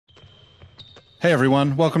Hey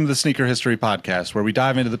everyone, welcome to the Sneaker History Podcast, where we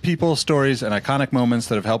dive into the people, stories, and iconic moments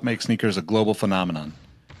that have helped make sneakers a global phenomenon.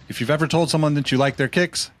 If you've ever told someone that you like their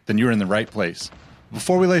kicks, then you're in the right place.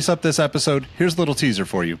 Before we lace up this episode, here's a little teaser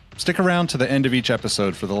for you. Stick around to the end of each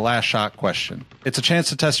episode for the last shot question. It's a chance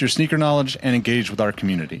to test your sneaker knowledge and engage with our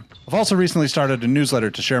community. I've also recently started a newsletter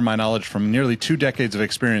to share my knowledge from nearly 2 decades of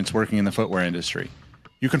experience working in the footwear industry.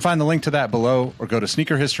 You can find the link to that below or go to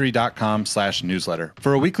sneakerhistory.com/newsletter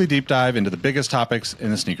for a weekly deep dive into the biggest topics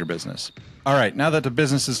in the sneaker business. All right, now that the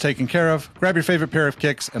business is taken care of, grab your favorite pair of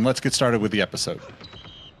kicks and let's get started with the episode.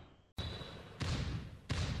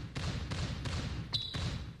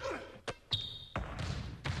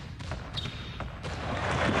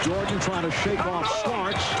 Jordan trying to shake off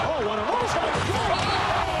Starks. Oh, what a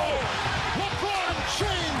LeBron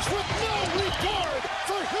James with no regard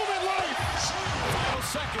for human life. Final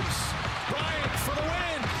seconds. Bryant for the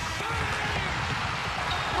win.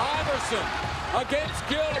 Bang! Iverson against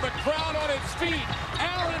Gill. The crowd on its feet.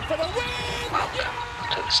 Allen for the win.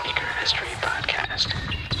 To the Sneaker History Podcast.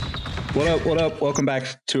 What up? Welcome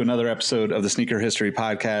back to another episode of the Sneaker History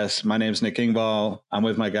Podcast. My name's Nick Ingvall. I'm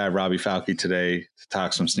with my guy, Robbie Falke, today to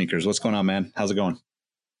talk some sneakers. What's going on, man? How's it going?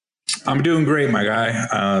 I'm doing great, my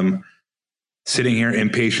guy. Sitting here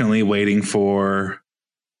impatiently waiting for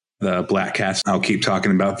the Black Cats. I'll keep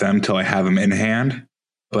talking about them till I have them in hand,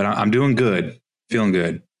 but I'm doing good, feeling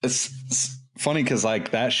good. It's funny because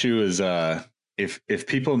like that shoe is if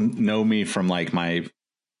people know me from like my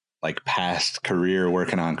past career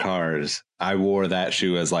working on cars, I wore that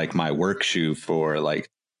shoe as like my work shoe for like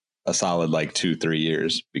a solid 2-3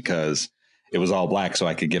 years because it was all black, so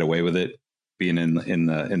I could get away with it being in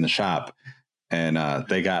the shop. And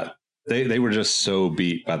they were just so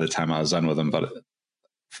beat by the time I was done with them, but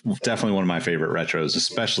definitely one of my favorite retros,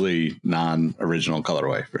 especially non-original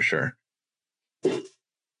colorway for sure.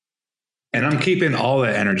 And I'm keeping all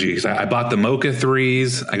that energy because I bought the Mocha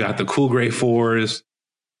 3s, I got the Cool Gray 4s.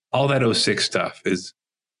 All that 06 stuff is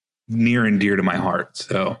near and dear to my heart.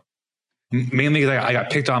 So mainly because I got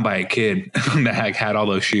picked on by a kid that had all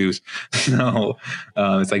those shoes. So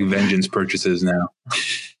it's like vengeance purchases now.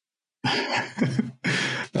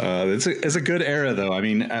 It's a good era, though. I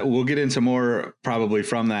mean, we'll get into more probably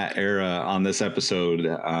from that era on this episode.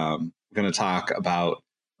 We're going to talk about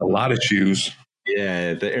a lot of shoes.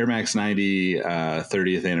 Yeah, the Air Max 90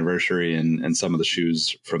 30th anniversary and some of the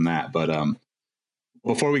shoes from that. But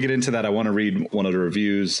before we get into that, I want to read one of the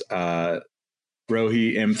reviews. Rohi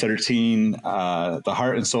M13, the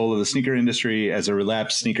heart and soul of the sneaker industry. As a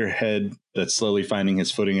relapsed sneakerhead that's slowly finding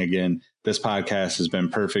his footing again, this podcast has been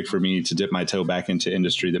perfect for me to dip my toe back into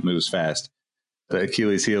industry that moves fast. The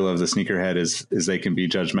Achilles heel of the sneakerhead is they can be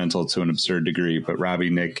judgmental to an absurd degree, but Robbie,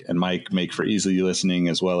 Nick, and Mike make for easy listening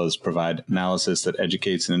as well as provide analysis that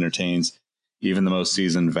educates and entertains even the most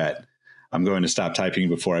seasoned vet. I'm going to stop typing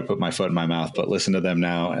before I put my foot in my mouth, but listen to them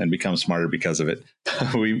now and become smarter because of it.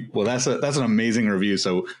 That's an amazing review.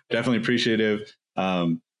 So definitely appreciative.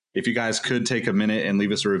 If you guys could take a minute and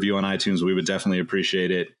leave us a review on iTunes, we would definitely appreciate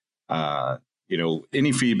it.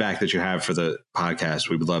 Any feedback that you have for the podcast,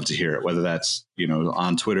 we would love to hear it, whether that's,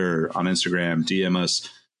 on Twitter, on Instagram, DM us,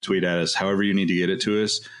 tweet at us, however you need to get it to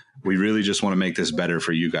us. We really just want to make this better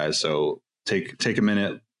for you guys. So take a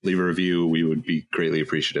minute, leave a review. We would be greatly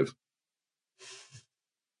appreciative.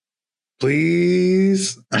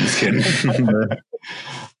 Please. I'm just kidding.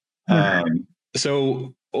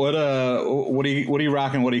 So what are you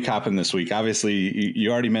rocking? What are you copping this week? Obviously,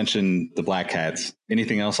 you already mentioned the Black Cats.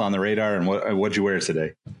 Anything else on the radar? And what'd you wear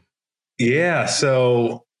today? Yeah.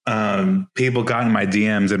 So people got in my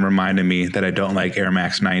DMs and reminded me that I don't like Air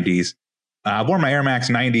Max 90s. I wore my Air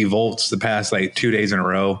Max 90 volts the past 2 days in a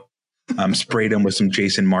row. Sprayed them with some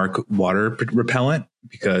Jason Mark water repellent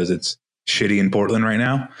because it's shitty in Portland right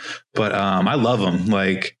now, but I love them.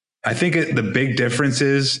 I think the big difference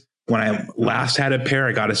is when I last had a pair,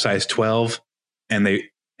 I got a size 12 and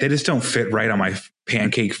they just don't fit right on my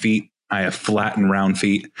pancake feet. I have flat and round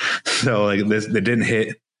feet. So they didn't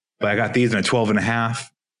hit, but I got these in a 12.5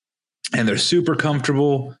 and they're super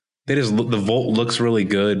comfortable. The Volt looks really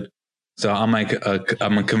good. So I'm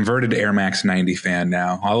a converted Air Max 90 fan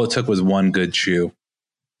now. All it took was one good shoe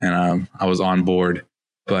and I was on board.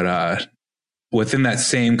 But within that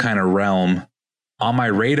same kind of realm, on my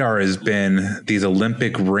radar has been these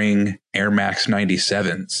Olympic ring Air Max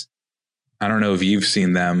 97s. I don't know if you've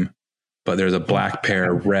seen them, but there's a black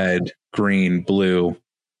pair, red, green, blue,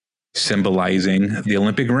 symbolizing the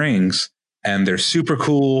Olympic rings. And they're super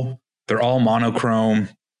cool. They're all monochrome.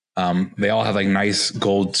 They all have nice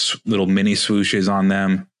gold little mini swooshes on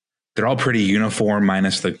them. They're all pretty uniform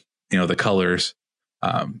minus the colors.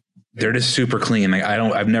 they're just super clean. Like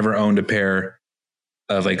I've never owned a pair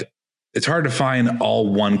of like, it's hard to find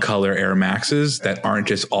all one color Air Maxes that aren't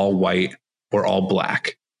just all white or all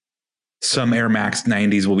black. Some Air Max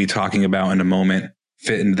 90s we'll be talking about in a moment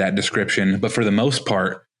fit into that description, but for the most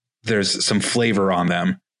part, there's some flavor on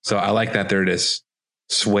them. So I like that they're just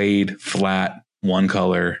suede, flat, one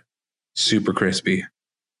color, super crispy.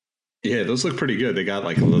 Yeah, those look pretty good. They got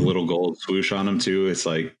like a little gold swoosh on them too. It's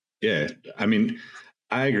like, yeah, I mean,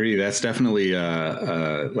 I agree. That's definitely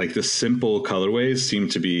like the simple colorways seem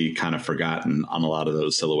to be kind of forgotten on a lot of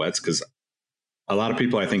those silhouettes, because a lot of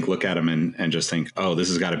people, I think, look at them and just think, oh, this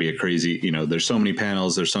has got to be a crazy, there's so many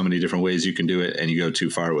panels, there's so many different ways you can do it, and you go too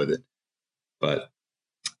far with it. But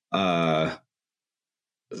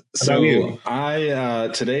so I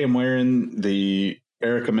today I'm wearing the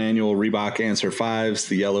Eric Emanuel Reebok Answer 5s,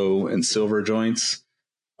 the yellow and silver joints.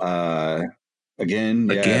 Again,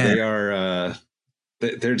 they are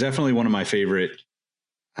they're definitely one of my favorite.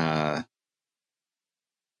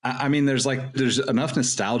 I mean, there's enough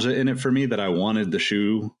nostalgia in it for me that I wanted the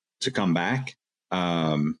shoe to come back.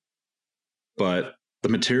 But the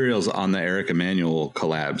materials on the Eric Emanuel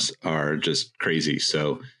collabs are just crazy.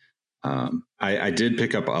 So I did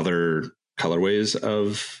pick up other colorways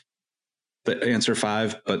of the Answer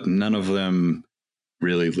 5, but none of them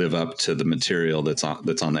really live up to the material that's on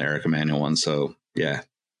the Eric Emanuel one. So yeah,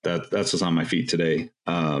 that's what's on my feet today.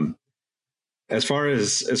 As far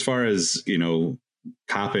as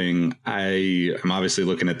copping, I'm obviously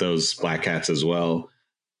looking at those Black Cats as well.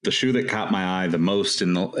 The shoe that caught my eye the most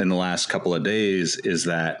in the last couple of days is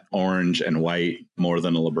that orange and white more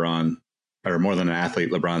than an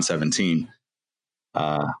athlete LeBron 17.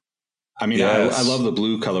 I mean, yes. I love the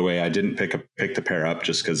blue colorway. I didn't pick the pair up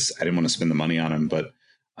just because I didn't want to spend the money on them, but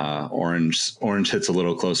orange hits a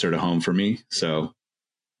little closer to home for me. So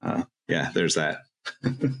yeah, there's that.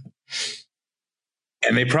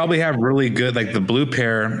 And they probably have really good, like the blue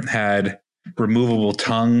pair had removable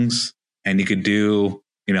tongues, and you could do,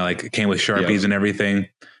 like it came with Sharpies and everything.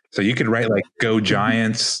 So you could write like "Go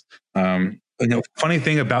Giants." Funny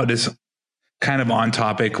thing about this, kind of on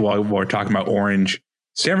topic while we're talking about orange,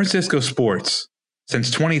 San Francisco sports since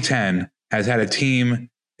 2010 has had a team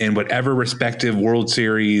in whatever respective World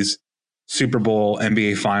Series, Super Bowl,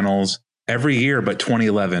 NBA Finals every year, but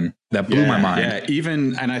 2011. That blew my mind. Yeah,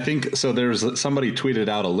 and I think so. There's somebody tweeted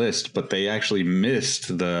out a list, but they actually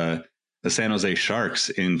missed the San Jose Sharks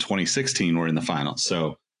in 2016 were in the finals.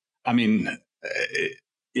 So, I mean,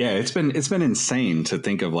 it's been insane to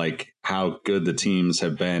think of like how good the teams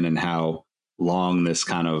have been and how long this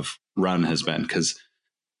kind of run has been. Because,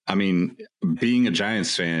 I mean, being a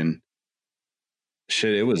Giants fan,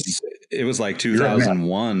 shit, it was like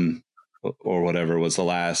 2001 or whatever was the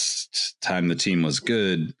last time the team was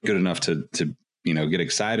good enough to get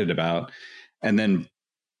excited about. And then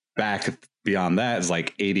back beyond that is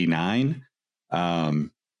like 89.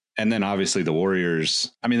 And then obviously the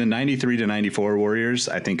Warriors, I mean, the 93 to 94 Warriors,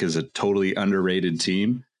 I think is a totally underrated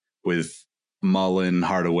team with Mullen,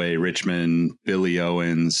 Hardaway, Richmond, Billy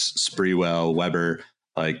Owens, Sprewell, Weber,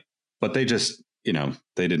 but they just,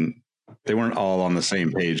 they weren't all on the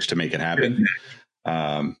same page to make it happen.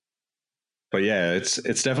 But yeah, it's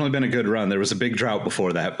definitely been a good run. There was a big drought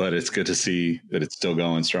before that, but it's good to see that it's still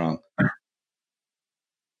going strong.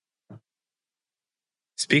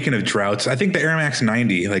 Speaking of droughts, I think the Air Max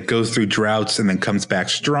 90 goes through droughts and then comes back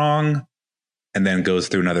strong, and then goes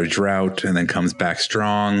through another drought and then comes back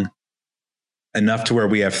strong. Enough to where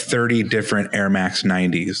we have 30 different Air Max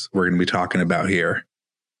 90s we're going to be talking about here.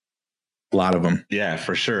 A lot of them. Yeah,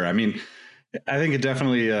 for sure. I mean, I think it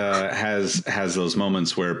definitely has those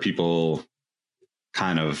moments where people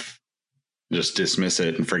kind of just dismiss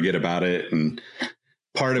it and forget about it. And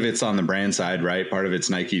part of it's on the brand side, right? Part of it's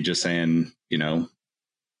Nike just saying,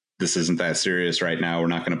 this isn't that serious right now. We're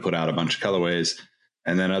not going to put out a bunch of colorways.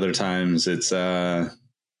 And then other times it's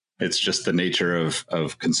just the nature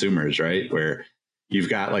of consumers, right? Where you've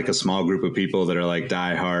got like a small group of people that are like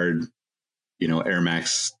diehard, Air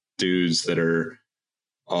Max dudes that are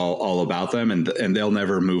all about them, and they'll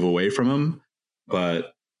never move away from them.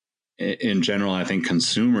 But in general, I think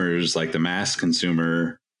consumers, like the mass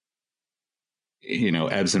consumer,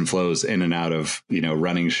 ebbs and flows in and out of,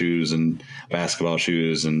 running shoes and basketball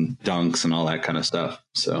shoes and dunks and all that kind of stuff.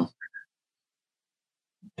 So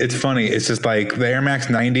it's funny. It's just like the Air Max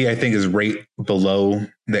 90, I think, is right below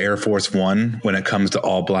the Air Force One when it comes to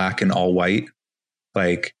all black and all white.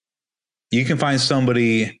 Like, you can find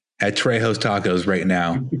somebody at Trejo's Tacos right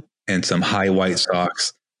now in some high white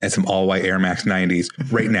socks and some all white Air Max 90s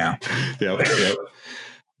right now. Yep.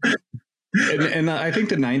 And I think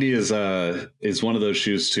the 90 is one of those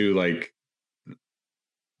shoes too. Like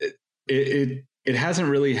it hasn't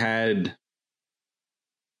really had,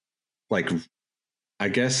 like, I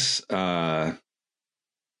guess, a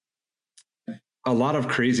lot of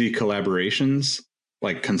crazy collaborations,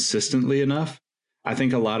 like, consistently enough. I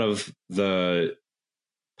think a lot of the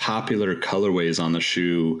popular colorways on the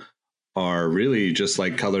shoe are really just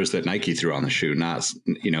like colors that Nike threw on the shoe. Not,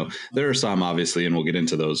 there are some obviously, and we'll get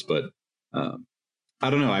into those, but I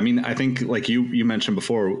don't know. I mean, I think like you mentioned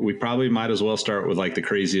before, we probably might as well start with like the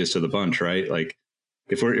craziest of the bunch, right? Like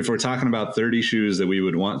if we're talking about 30 shoes that we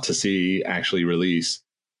would want to see actually release,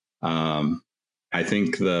 I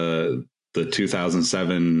think the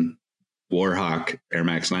 2007 Warhawk Air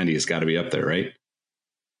Max 90 has got to be up there, right?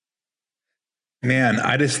 Man,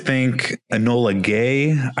 I just think Enola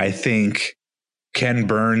Gay. I think Ken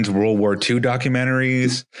Burns World War II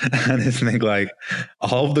documentaries. I just think like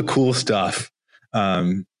all of the cool stuff.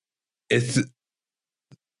 I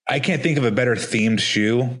can't think of a better themed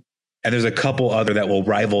shoe. And there's a couple other that will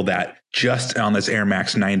rival that just on this Air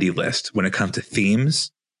Max 90 list when it comes to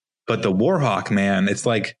themes. But the Warhawk, man, it's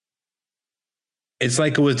like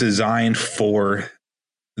it was designed for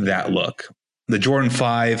that look. The Jordan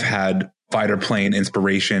 5 had fighter plane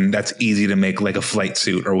inspiration. That's easy to make like a flight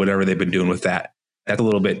suit or whatever they've been doing with that. That's a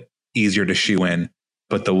little bit easier to shoe in.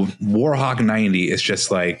 But the Warhawk 90 is just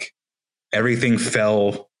like everything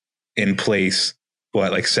fell in place,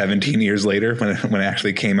 like 17 years later when it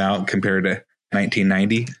actually came out compared to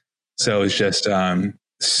 1990. So it's just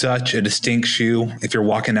such a distinct shoe. If you're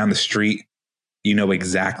walking down the street, you know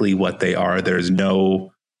exactly what they are. There's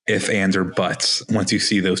no ifs, ands, or buts once you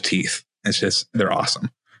see those teeth. It's just, they're awesome.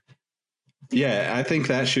 Yeah, I think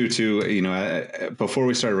that shoe too. Before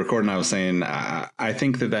we started recording, I was saying I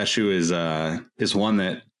think that shoe is one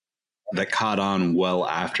that caught on well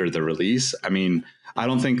after the release. I mean, I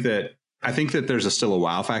think that there's still a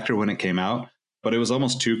wow factor when it came out, but it was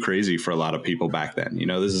almost too crazy for a lot of people back then.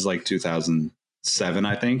 This is like 2007,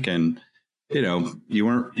 I think, and you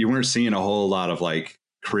weren't seeing a whole lot of like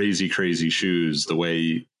crazy shoes the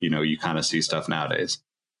way you kind of see stuff nowadays.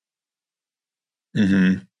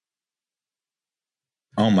 Mm-hmm.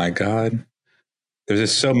 Oh my God. There's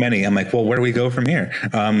just so many. I'm like, well, where do we go from here?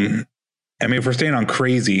 I mean, if we're staying on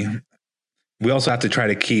crazy, we also have to try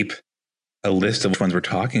to keep a list of which ones we're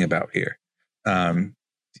talking about here. Do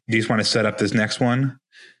you just want to set up this next one?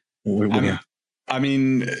 I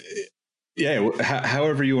mean, yeah,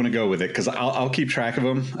 however you want to go with it, because I'll keep track of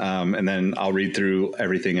them, and then I'll read through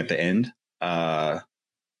everything at the end. But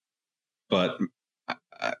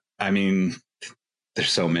I mean,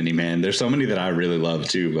 there's so many, man. There's so many that I really love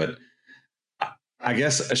too. But I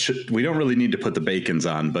guess we don't really need to put the Bacons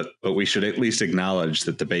on, but we should at least acknowledge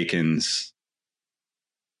that the Bacons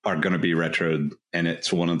are going to be retro, and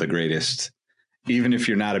it's one of the greatest. Even if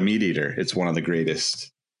you're not a meat eater, it's one of the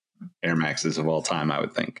greatest Air Maxes of all time, I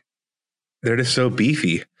would think. They're just so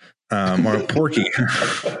beefy, or porky.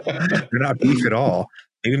 They're not beef at all.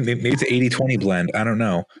 Maybe it's an 80-20 blend. I don't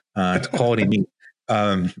know. It's quality meat.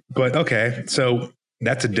 But okay, so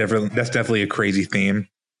that's definitely a crazy theme.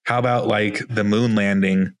 How about like the moon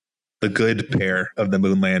landing, the good pair of the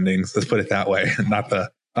moon landings? Let's put it that way. Not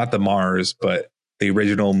the Mars, but the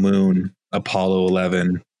original moon, Apollo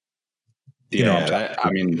 11. Yeah,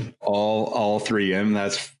 I mean, all 3M.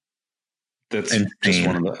 That's insane. Just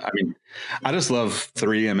one of the. I mean, I just love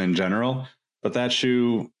 3M in general, but that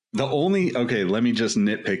shoe. Let me just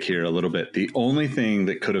nitpick here a little bit. The only thing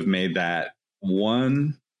that could have made that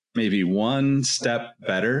maybe one step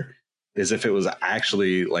better is if it was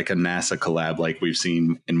actually like a NASA collab, like we've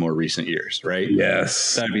seen in more recent years, right?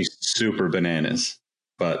 Yes, that'd be super bananas.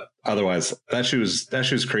 But otherwise, that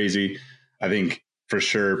shoe's crazy. I think for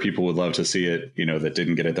sure people would love to see it. That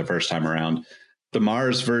didn't get it the first time around. The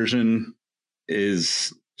Mars version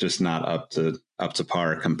is just not up to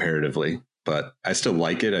par comparatively, but I still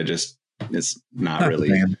like it. It's not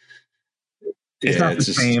really. It's not the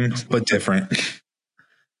same, but different.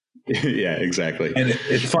 Yeah, exactly. And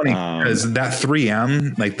it's funny because that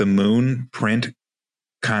 3M, like the moon print,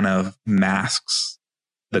 kind of masks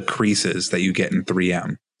the creases that you get in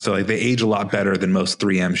 3M. So like they age a lot better than most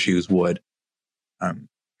 3M shoes would.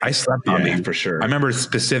 I slept on these for sure. I remember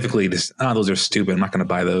specifically this. Oh, those are stupid. I'm not going to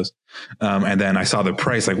buy those. And then I saw the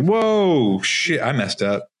price, like, whoa, shit! I messed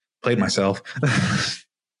up. Played myself.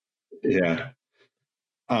 Yeah.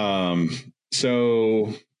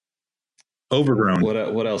 So overgrown.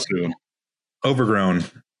 What else do? Overgrown.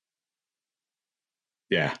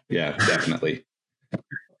 Yeah, definitely.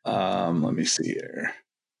 Let me see here.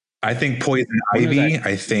 I think Poison Ivy.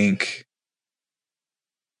 I think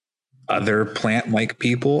other plant-like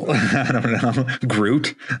people. I don't know.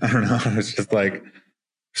 Groot. I don't know. It's just like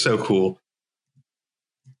so cool.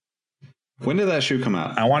 When did that shoe come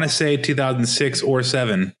out? I want to say 2006 or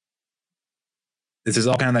 7. This is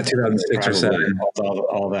all kind of that 2006 or 7.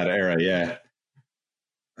 All that era, yeah.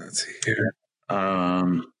 Let's see here.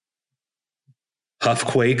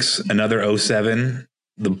 Huffquakes, another 07.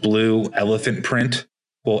 The blue elephant print.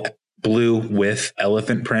 Well, blue with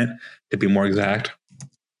elephant print, to be more exact.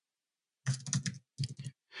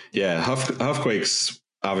 Yeah, Huffquake's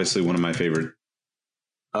obviously one of my favorite.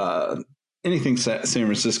 Anything San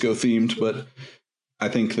Francisco themed, but I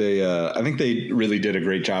think they really did a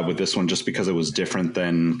great job with this one just because it was different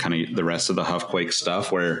than kind of the rest of the Huffquake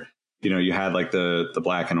stuff, where you had like the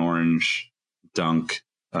black and orange dunk.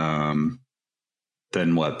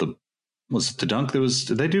 Then what was the dunk?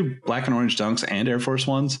 Did they do black and orange dunks and Air Force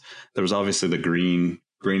Ones? There was obviously the green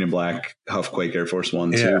and black Huffquake Air Force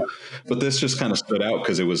One too, but this just kind of stood out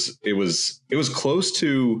because it was close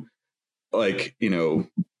to like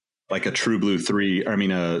like a true blue 3. I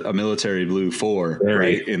mean a military blue 4,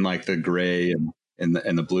 right? In like the gray and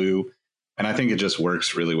the blue. And I think it just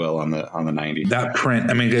works really well on the 90. That print,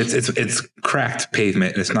 I mean, it's cracked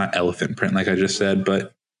pavement. It's not elephant print, like I just said,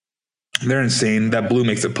 but they're insane. That blue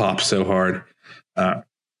makes it pop so hard.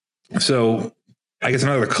 So I guess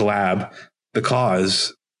another collab, the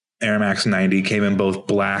Cause Air Max 90 came in both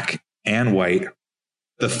black and white.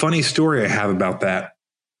 The funny story I have about that,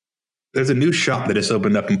 there's a new shop that just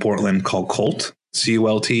opened up in Portland called Cult,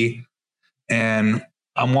 C-U-L-T. And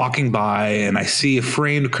I'm walking by and I see a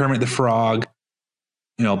framed Kermit the Frog,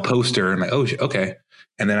 poster. And I'm like, oh, okay.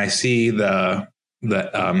 And then I see the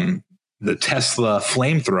Tesla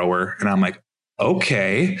flamethrower, and I'm like,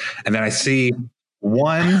 okay. And then I see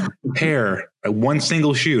one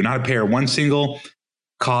single shoe, not a pair, one single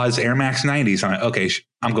Cause Air Max 90s. I'm like, okay,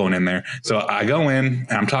 I'm going in there. So I go in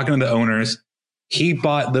and I'm talking to the owners. He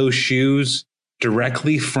bought those shoes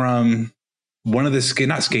directly from one of the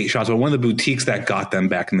not skate shops, but one of the boutiques that got them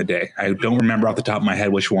back in the day. I don't remember off the top of my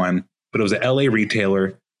head which one, but it was an LA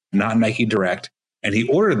retailer, not Nike Direct. And he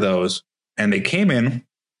ordered those, and they came in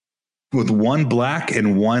with one black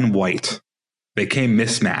and one white. They came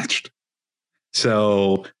mismatched.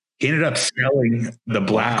 So he ended up selling the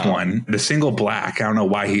black one, the single black. I don't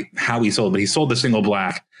know how he sold, but he sold the single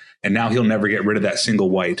black, and now he'll never get rid of that single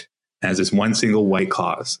white. Has this one single white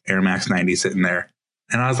Cause Air Max 90 sitting there.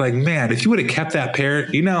 And I was like, man, if you would have kept that pair,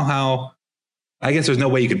 how, I guess there's no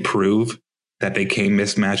way you could prove that they came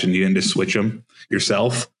mismatched and you didn't just switch them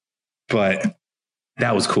yourself. But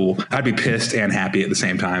that was cool. I'd be pissed and happy at the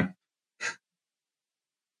same time.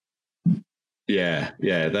 Yeah,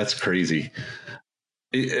 that's crazy.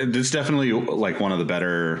 It's definitely like one of the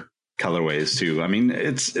better colorways too. I mean,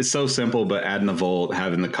 it's so simple, but adding the Volt,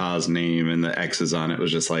 having the Cause name and the X's on it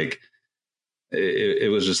was just like it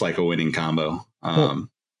was just like a winning combo.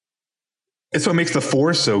 It's what makes the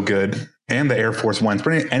 4 so good, and the Air Force Ones.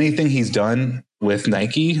 But anything he's done with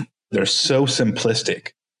Nike, they're so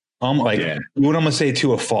simplistic. You would almost say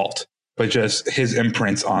to a fault, but just his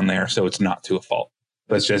imprints on there, so it's not to a fault.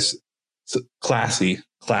 But it's just classy,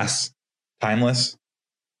 timeless,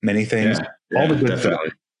 many things, all the good stuff.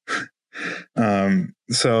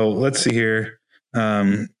 So let's see here.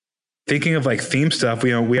 Thinking of like theme stuff, we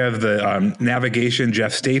have the navigation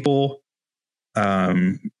Jeff Staple.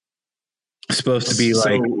 Supposed to be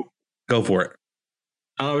like, go for it.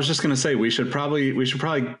 I was just going to say we should probably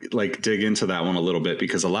like dig into that one a little bit,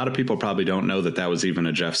 because a lot of people probably don't know that was even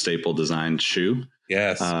a Jeff Staple designed shoe.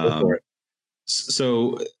 Yes. Go for it.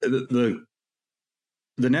 So the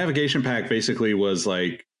navigation pack basically was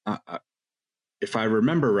like, if I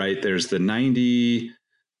remember right, there's the 90,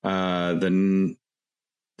 then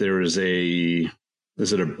there is is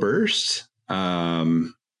it a burst?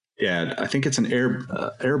 Yeah, I think it's an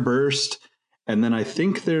air burst. And then I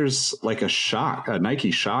think there's like a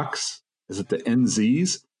Nike Shocks. Is it the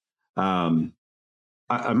NZs?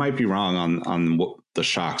 I might be wrong on what the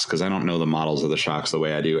Shocks, because I don't know the models of the Shocks the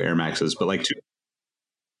way I do Air Maxes, but like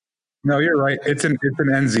No, you're right. It's an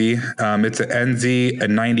NZ. It's an NZ, a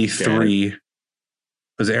 93. Yeah. It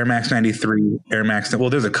was Air Max 93, Air Max. Well,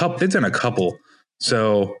 there's a couple. It's in a couple.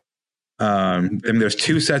 So there's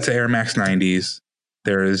 2 sets of Air Max 90s.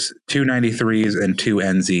 There's 2 93s and 2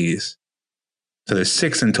 NZs. So there's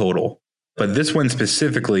 6 in total. But this one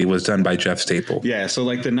specifically was done by Jeff Staple. Yeah. So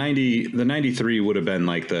like the 93 would have been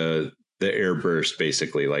like the air burst,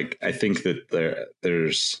 basically. Like I think that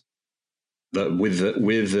there's with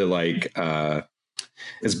the like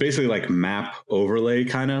it's basically like map overlay,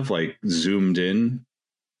 kind of like zoomed in,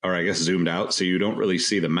 or I guess zoomed out, so you don't really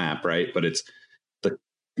see the map, right? But it's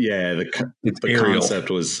Yeah, the concept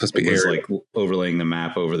was like overlaying the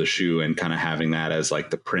map over the shoe and kind of having that as like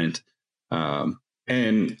the print.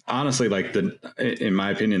 And honestly, like in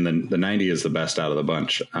my opinion, the 90 is the best out of the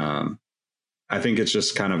bunch. I think it's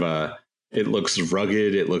just kind of it looks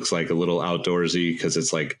rugged. It looks like a little outdoorsy because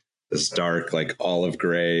it's like this dark, like olive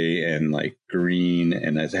gray and like green,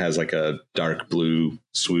 and it has like a dark blue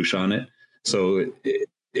swoosh on it. So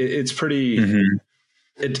it's pretty. Mm-hmm.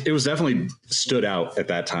 It was definitely stood out at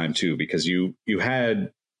that time too, because you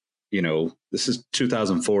had, this is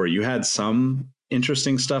 2004. You had some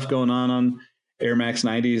interesting stuff going on Air Max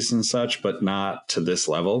 90s and such, but not to this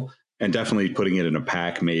level. And definitely putting it in a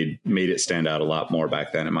pack made it stand out a lot more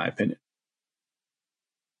back then, in my opinion.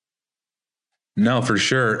 No, for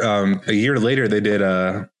sure. A year later, they did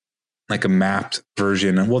a mapped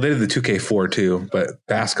version. Well, they did the 2K4 too, but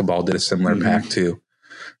basketball did a similar pack too.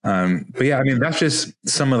 But yeah, I mean, that's just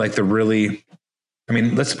some of like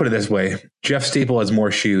let's put it this way. Jeff Steeple has more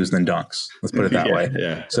shoes than dunks. Let's put it that way.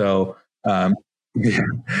 Yeah. So, go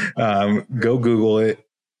Google it.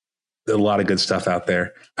 A lot of good stuff out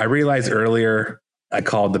there. I realized earlier I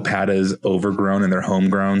called the Patas overgrown and they're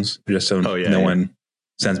homegrowns, just so no one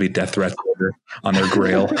sends me death threats on their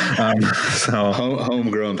grail. So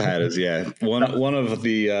homegrown Patas. Yeah. One of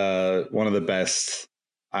the best,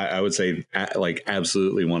 I would say, like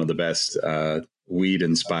absolutely one of the best weed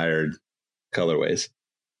inspired colorways.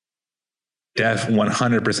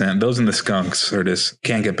 100%. Those and the skunks are just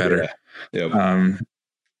can't get better. Yeah. Yep.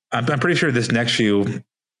 I'm pretty sure this next shoe,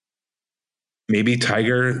 maybe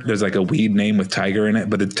Tiger. There's like a weed name with Tiger in it,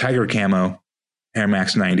 but the Tiger Camo Air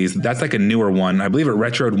Max 90s. That's like a newer one. I believe it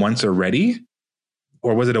retroed once already,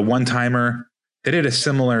 or was it a one timer? They did a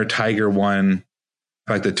similar Tiger one,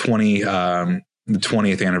 like the 20th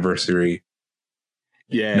anniversary.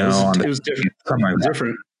 Yeah, it was different. Like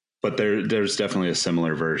different, but there's definitely a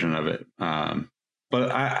similar version of it.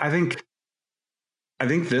 But I think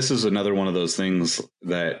this is another one of those things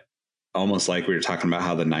that almost like we were talking about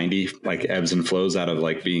how the 90 like ebbs and flows out of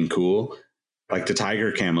like being cool. Like the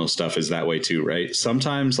Tiger Camo stuff is that way too, right?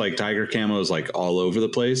 Sometimes like Tiger Camo is like all over the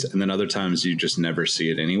place, and then other times you just never see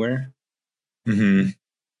it anywhere. Mm-hmm.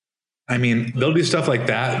 I mean, they'll do stuff like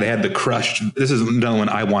that. They had the crushed. This is another one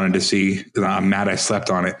I wanted to see. I'm mad I slept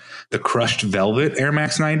on it. The crushed velvet Air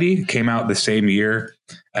Max 90 came out the same year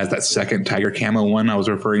as that second Tiger Camo one I was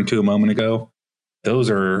referring to a moment ago. Those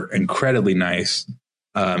are incredibly nice.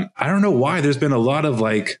 I don't know why there's been a lot of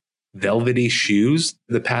like velvety shoes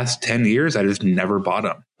the past 10 years. I just never bought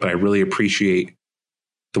them, but I really appreciate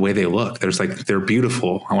the way they look. They're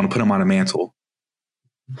beautiful. I want to put them on a mantle.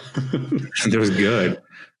 They're good.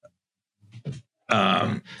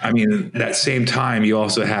 I mean, that same time, you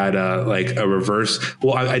also had like a reverse.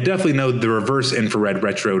 Well, I definitely know the reverse infrared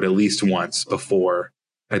retroed at least once before.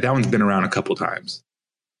 Like that one's been around a couple times,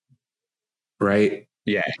 right?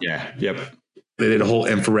 Yeah. Yep. They did a whole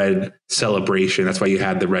infrared celebration. That's why you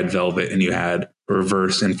had the red velvet and you had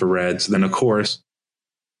reverse infrareds. Then, of course,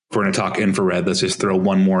 if we're going to talk infrared, let's just throw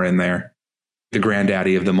one more in there. The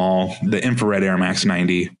granddaddy of them all, the infrared Air Max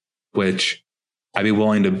 90, which I'd be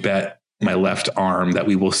willing to bet my left arm that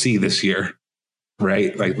we will see this year,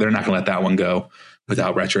 right? Like they're not going to let that one go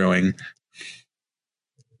without retroing.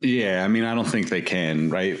 Yeah, I mean, I don't think they can,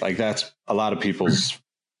 right? Like that's a lot of people's,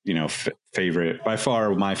 favorite, by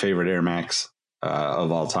far my favorite Air Max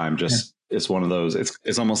of all time. Just it's one of those.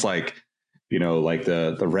 It's almost like, like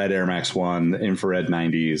the red Air Max 1, the infrared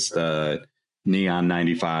 90s, the neon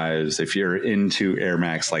 95s. If you're into Air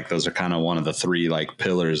Max, like those are kind of one of the three like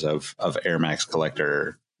pillars of Air Max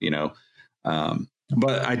collector,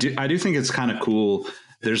 but I do think it's kind of cool.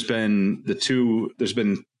 There's been the two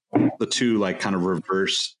like kind of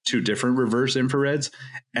two different reverse infrareds.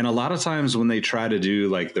 And a lot of times when they try to do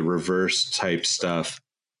like the reverse type stuff,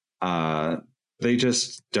 they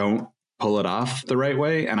just don't pull it off the right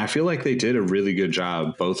way. And I feel like they did a really good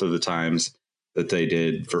job both of the times that they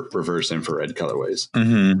did for reverse infrared colorways.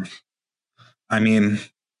 Mm-hmm. I mean,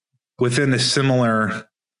 within a similar,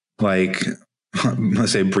 like,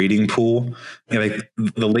 let's say breeding pool, like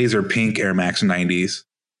the laser pink Air Max 90s,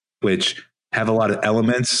 which have a lot of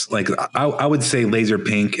elements. Like I would say laser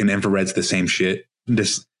pink and infrared's the same shit,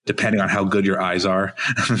 just depending on how good your eyes are.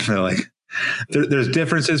 Like there's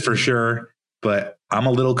differences for sure, but I'm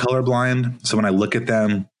a little colorblind. So when I look at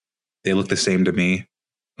them, they look the same to me.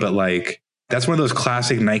 But like, that's one of those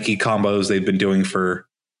classic Nike combos they've been doing for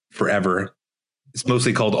forever. It's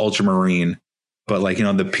mostly called ultramarine, but like,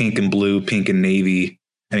 the pink and blue, pink and navy.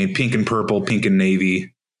 I mean, pink and purple, pink and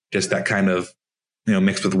navy, just that kind of,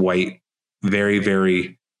 mixed with white. Very,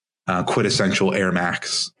 very quintessential Air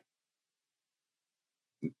Max.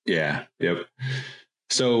 Yeah. Yep.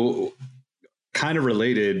 So kind of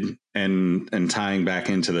related and tying back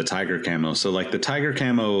into the Tiger camo. So like the Tiger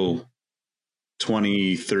camo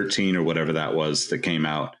 2013 or whatever that was that came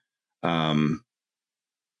out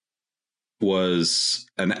was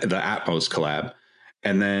the Atmos collab.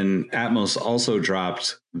 And then Atmos also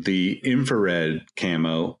dropped the infrared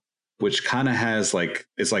camo, which kind of has like,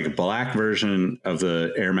 it's like a black version of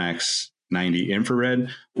the Air Max 90 infrared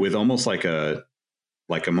with almost like a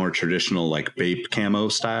more traditional like Bape camo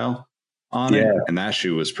style on it. And that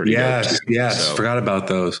shoe was pretty dope too. Yes. So, forgot about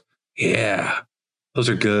those. Yeah. Those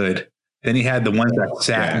are good. Then he had the ones that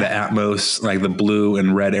sat the Atmos, like the blue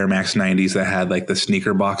and red Air Max 90s that had like the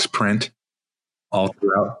sneaker box print all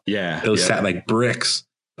throughout. Yeah. Those sat like bricks,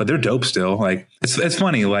 but they're dope still. Like it's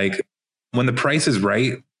funny. Like when the price is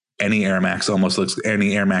right, any Air Max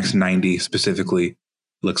 90 specifically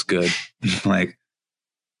looks good. Like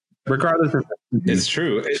regardless of it's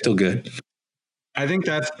true. It's still good. I think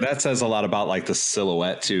that says a lot about like the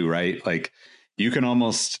silhouette too, right? Like you can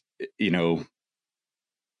almost,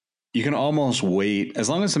 wait as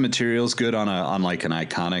long as the material's good on like an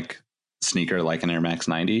iconic sneaker like an Air Max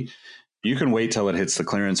 90. You can wait till it hits the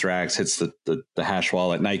clearance racks, hits the hash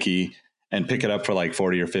wall at Nike, and pick it up for like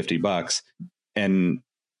 $40 or $50. And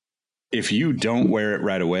if you don't wear it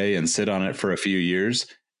right away and sit on it for a few years,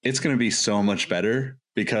 it's going to be so much better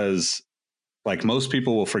because like most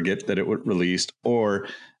people will forget that it was released, or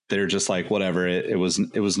they're just like, whatever, it was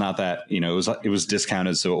not that, it was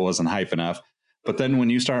discounted, so it wasn't hype enough. But then when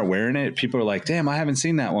you start wearing it, people are like, damn, I haven't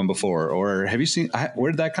seen that one before. Or have you seen,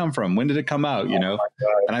 where did that come from? When did it come out? And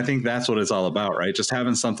I think that's what it's all about, right? Just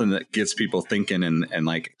having something that gets people thinking and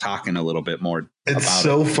like talking a little bit more. It's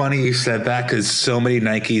so funny you said that because so many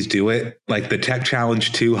Nikes do it. Like the Tech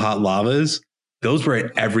Challenge 2 Hot Lavas, those were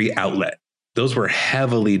at every outlet. Those were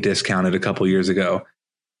heavily discounted a couple years ago.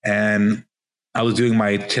 And I was doing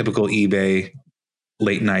my typical eBay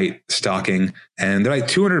late night stalking, and they're like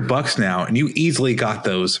 $200 now, and you easily got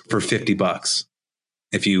those for $50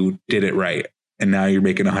 if you did it right. And now you're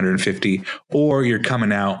making 150, or you're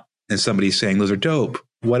coming out and somebody's saying those are dope,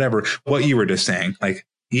 whatever, what you were just saying. Like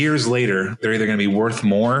years later, they're either going to be worth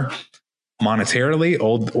more monetarily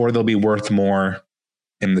or they'll be worth more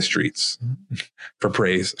in the streets for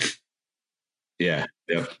praise. Yeah.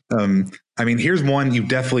 Yep. I mean, here's one you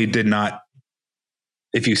definitely did not,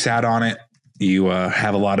 if you sat on it, you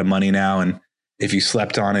have a lot of money now, and if you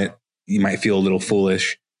slept on it, you might feel a little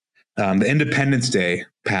foolish. The Independence Day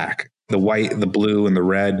pack, the white, the blue, and the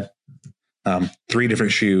red, 3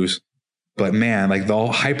 different shoes. But man, like the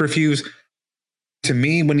Hyperfuse, to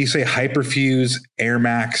me, when you say Hyperfuse, Air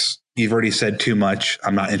Max, you've already said too much.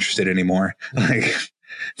 I'm not interested anymore. Like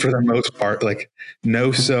for the most part, like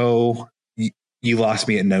No-So, you lost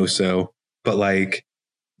me at No-So. But like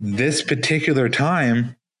this particular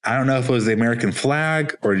time, I don't know if it was the American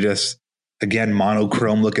flag or just, again,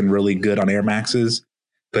 monochrome looking really good on Air Maxes,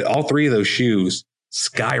 but all 3 of those shoes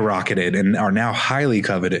skyrocketed and are now highly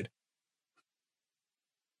coveted.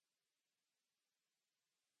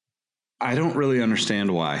 I don't really understand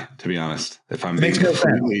why, to be honest, if I'm being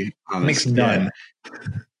completely honest. Makes none. Yeah.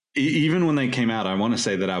 Even when they came out, I want to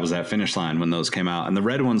say that I was at Finish Line when those came out, and the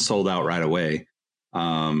red ones sold out right away.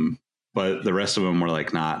 But the rest of them were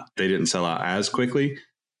like, they didn't sell out as quickly.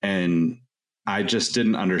 And I just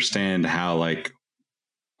didn't understand how, like,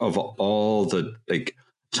 of all the like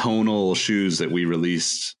tonal shoes that we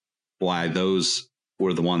released, why those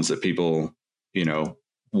were the ones that people,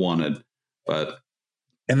 wanted.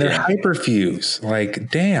 And they're Hyperfuse. Like,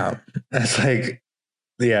 damn, that's like,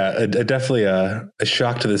 definitely a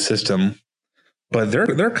shock to the system. But they're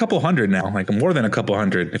a couple hundred now, like more than a couple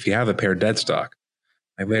hundred if you have a pair dead stock.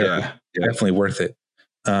 Like they're definitely worth it.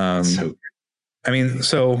 So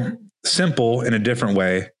simple in a different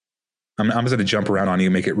way. I'm just going to jump around on you,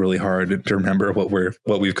 make it really hard to remember what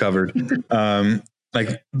we've covered.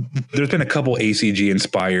 Like there's been a couple ACG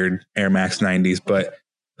inspired Air Max 90s, but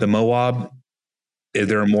the Moab,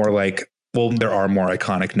 there are more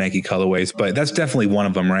iconic Nike colorways, but that's definitely one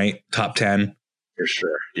of them, right? Top 10 for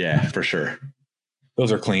sure. Yeah, for sure.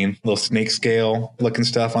 Those are clean. Little snake scale looking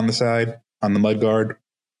stuff on the side on the mudguard.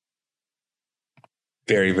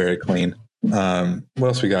 Very, very clean. What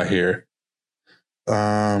else we got here?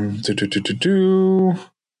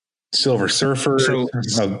 Silver Surfer.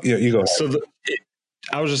 So, you go ahead. So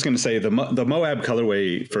I was just going to say the Moab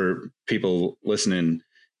colorway for people listening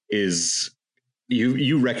is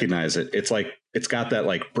you recognize it. It's like it's got that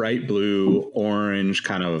like bright blue, orange,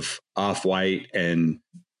 kind of off-white, and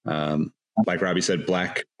like Robbie said,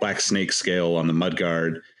 black snake scale on the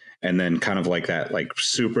mudguard. and then kind of like that, like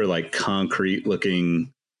super like concrete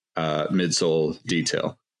looking midsole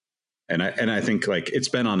detail. And I think like it's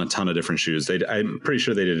been on a ton of different shoes. I'm pretty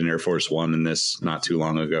sure they did an Air Force One in this not too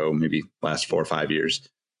long ago, maybe last 4 or 5 years.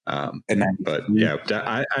 But yeah,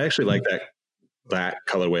 I actually like that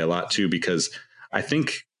colorway a lot too, because I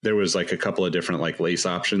think there was like a couple of different like lace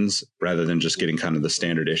options rather than just getting kind of the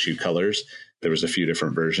standard issue colors. There was a few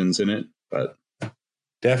different versions in it, but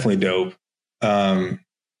definitely dope.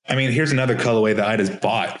 I mean, here's another colorway that I just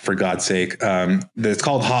bought, for God's sake. It's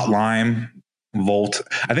called Hot Lime Volt.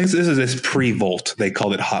 I think this is pre-Volt. They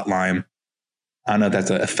called it Hot Lime. I don't know if that's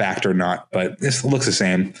a fact or not, but this looks the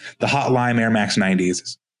same. The Hot Lime Air Max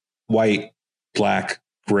 90s. White, black,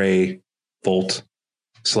 gray, Volt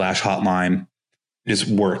 / Hot Lime. Just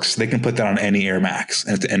works. They can put that on any Air Max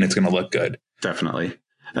and it's going to look good. Definitely.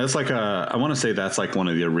 That's like I want to say that's like one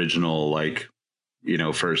of the original, like, you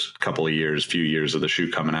know, first few years of the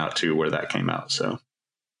shoe coming out too, where that came out. So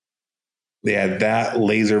yeah, that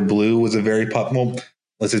laser blue was a very well,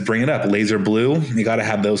 let's just bring it up. Laser blue. You got to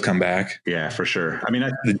have those come back. Yeah, for sure. I mean,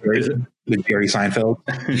 the Jerry Seinfeld.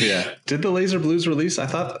 Yeah. Did the laser blues release? I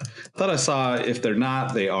thought I saw, if they're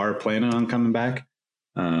not, they are planning on coming back.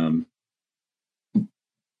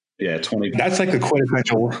 Yeah. 20. That's like the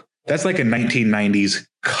quintessential. That's like a 1990s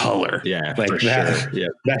color. Yeah, like for that. Sure. Yeah.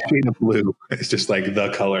 That shade of blue. It's just like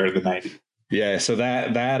the color of the 90s. Yeah. So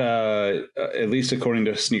that at least according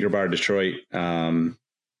to Sneaker Bar Detroit,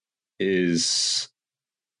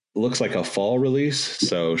 looks like a fall release.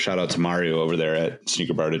 So shout out to Mario over there at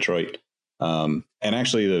Sneaker Bar Detroit. And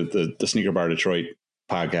actually the Sneaker Bar Detroit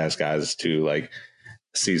podcast guys too, like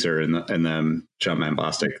Caesar and them, Jumpman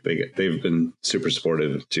Bostic, they've been super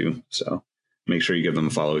supportive too. So make sure you give them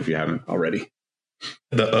a follow if you haven't already.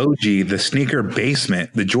 The OG, the sneaker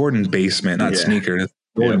basement, the Jordan basement, not sneaker,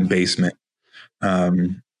 Jordan basement.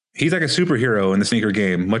 He's like a superhero in the sneaker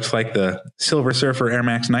game, much like the Silver Surfer Air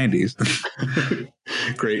Max 90s.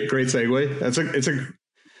 Great segue.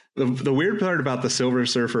 The weird part about the Silver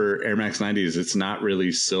Surfer Air Max 90s, it's not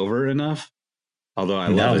really silver enough. Although I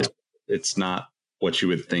love it. It's not what you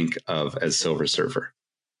would think of as Silver Surfer.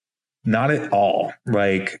 Not at all.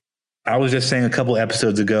 Like I was just saying a couple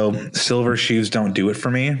episodes ago, silver shoes don't do it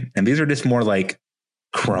for me. And these are just more like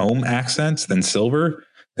chrome accents than silver,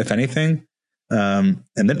 if anything. And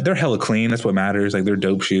they're hella clean. That's what matters. Like they're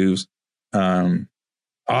dope shoes. We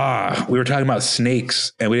were talking about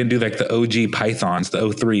snakes and we didn't do like the OG Pythons, the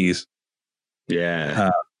 03s.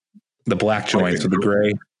 Yeah. The black joints with the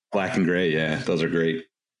gray. Black and gray. Yeah. Those are great.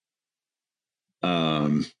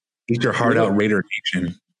 Eat your heart out, Raider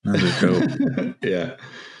Nation. Those are dope. Yeah.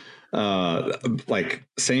 Like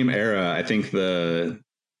same era. I think the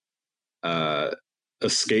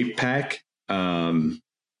Escape Pack,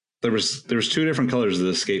 there was 2 different colors of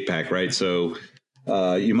the Escape Pack, right? So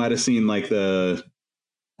you might have seen like the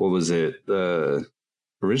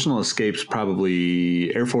original Escapes,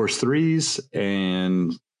 probably Air Force 3s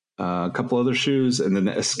and a couple other shoes, and then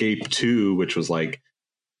the Escape 2, which was like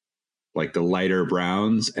the lighter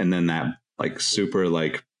browns, and then that like super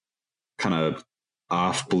like kind of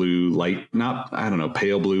off blue, light, not, I don't know,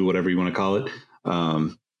 pale blue, whatever you want to call it.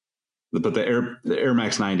 But the Air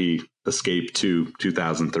Max 90 Escape 2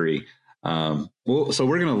 2003. So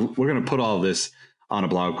we're gonna put all this on a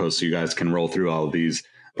blog post so you guys can roll through all of these.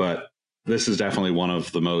 But this is definitely one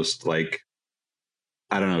of the most, like,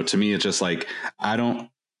 I don't know. To me, it's just like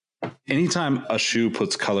anytime a shoe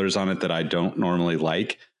puts colors on it that I don't normally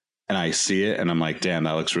like, and I see it and I'm like, damn,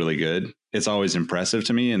 that looks really good, it's always impressive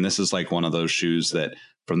to me. And this is like one of those shoes that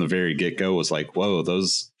from the very get-go was like, whoa,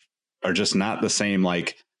 those are just not the same,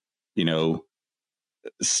 like, you know,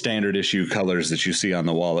 standard issue colors that you see on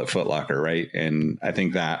the wall at Foot Locker, right? And I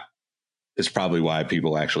think that is probably why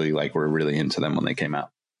people actually like were really into them when they came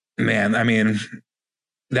out. Man, I mean,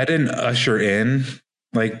 that didn't usher in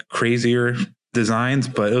like crazier designs,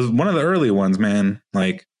 but it was one of the early ones, man.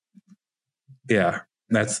 Like, yeah,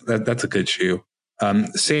 that's a good shoe.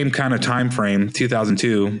 Same kind of time frame,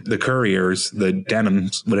 2002, the Couriers, the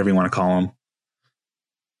denims, whatever you want to call them,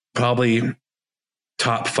 probably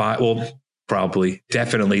top 5. Well, probably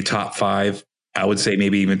definitely top 5. I would say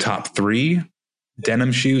maybe even top 3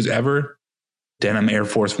 denim shoes ever. Denim Air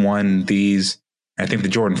Force One, these, I think the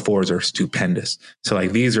Jordan 4s are stupendous. So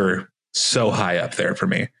like these are so high up there for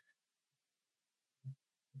me.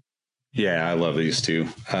 Yeah, I love these too.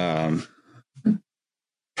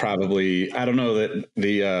 Probably, I don't know that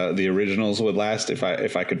the originals would last if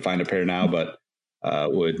I could find a pair now, but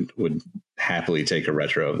would happily take a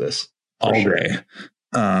retro of this all day.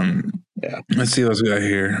 Yeah. Let's see what else we got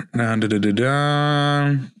here.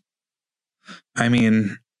 I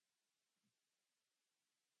mean,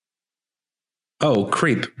 Oh,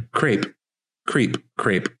 crepe.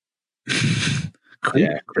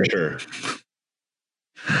 Yeah, for sure.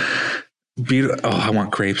 Oh, I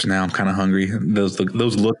want crepes now. I'm kind of hungry. Those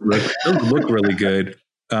look really good.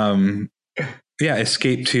 Yeah,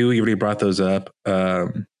 Escape 2. You already brought those up.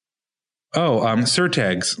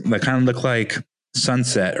 Surtags that kind of look like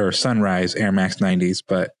Sunset or Sunrise Air Max 90s,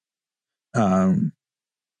 but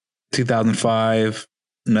 2005,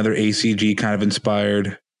 another ACG kind of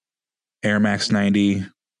inspired Air Max 90,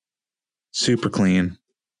 super clean.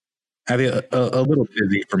 I think a little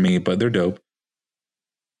busy for me, but they're dope.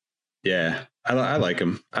 Yeah, I like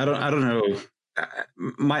them. I don't know.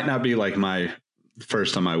 Might not be like my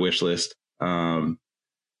first on my wish list. The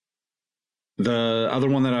other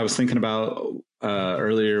one that I was thinking about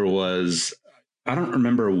earlier was, I don't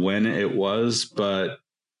remember when it was, but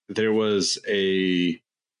there was a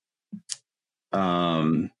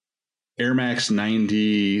Air Max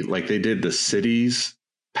 90, like they did the cities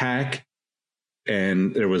pack,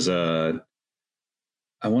 and there was I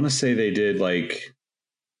want to say they did like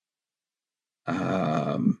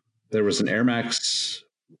there was an Air Max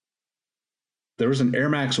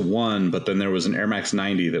 1, but then there was an Air Max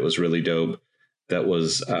 90 that was really dope. That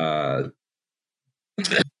was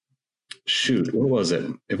shoot, what was it?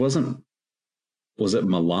 Was it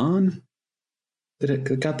Milan? Did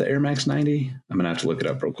it got the Air Max 90? I'm gonna have to look it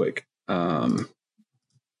up real quick. Damn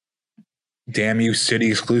you, city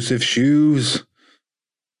exclusive shoes.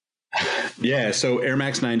 Yeah, so Air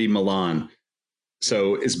Max 90 Milan.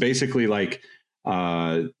 So it's basically like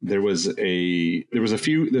there was a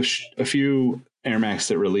few Air Max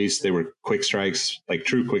that released. They were quick strikes, like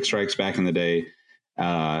true quick strikes back in the day.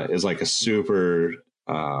 Is like a super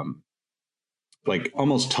like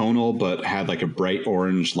almost tonal, but had like a bright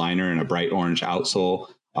orange liner and a bright orange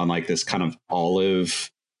outsole on like this kind of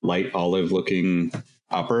light olive looking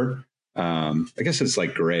upper. I guess it's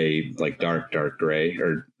like gray, like dark gray,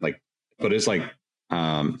 or like, but it's like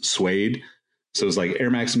suede. So it was like Air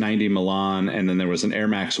Max 90 Milan, and then there was an Air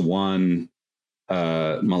Max 1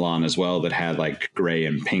 Milan as well that had like gray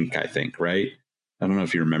and pink, I think, right? I don't know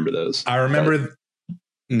if you remember those. I remember.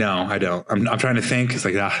 No, I don't. I'm trying to think. It's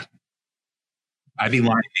like, I'd be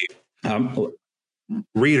lying to you.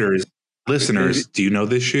 Readers, listeners, do you know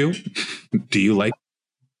this shoe? Do you like?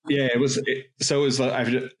 Yeah, it was.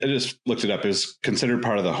 I just looked it up. It was considered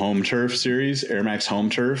part of the Home Turf series, Air Max Home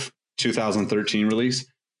Turf, 2013 release.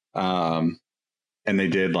 And they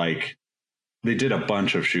did a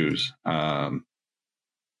bunch of shoes. I'm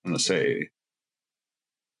going to say,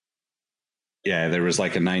 yeah, there was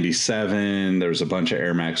like a 97. There was a bunch of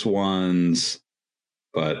Air Max 1s,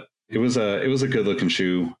 but it was a good looking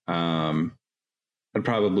shoe. I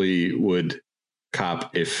probably would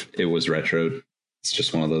cop if it was retro. It's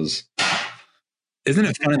just one of those. Isn't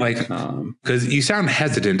it funny? Like, because you sound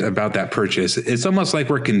hesitant about that purchase. It's almost like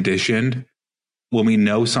we're conditioned when we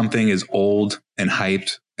know something is old and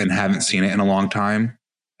hyped and haven't seen it in a long time.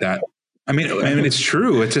 That, I mean, it's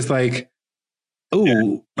true. It's just like,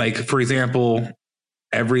 like, for example,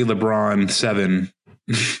 every LeBron 7,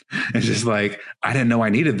 it's just like, I didn't know I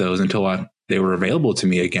needed those until they were available to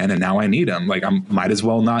me again. And now I need them. Like, I might as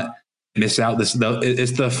well not miss out. It's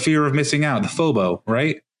the fear of missing out, the FOBO,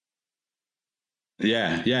 right?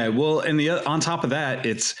 Yeah. Well, and on top of that,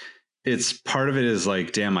 it's part of it is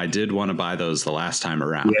like, damn, I did want to buy those the last time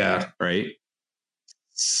around. Yeah. Right.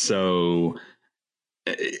 So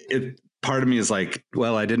part of me is like,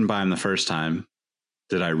 well, I didn't buy them the first time.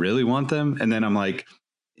 Did I really want them? And then I'm like,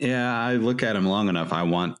 yeah, I look at them long enough. I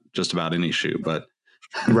want just about any shoe, but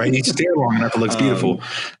right. You stare long enough. It looks beautiful.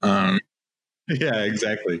 Yeah,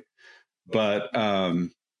 exactly. But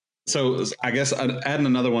so I guess adding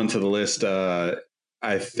another one to the list,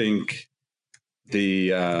 I think the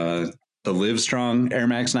Livestrong Air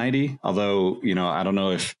Max 90, although, I don't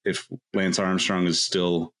know if Lance Armstrong is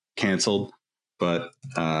still canceled, but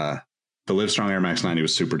the Livestrong Air Max 90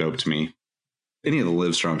 was super dope to me. Any of the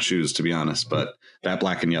Livestrong shoes, to be honest, but that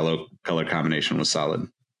black and yellow color combination was solid.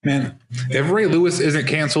 Man, if Ray Lewis isn't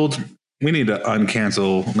canceled, we need to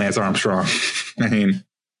uncancel Lance Armstrong. I mean,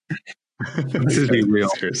 this is be real.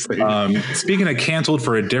 Speaking of canceled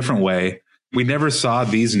for a different way, we never saw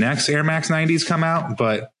these next Air Max 90s come out,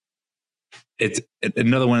 but it's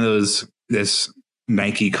another one of this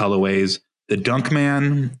Nike colorways, the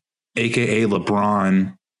Dunkman, aka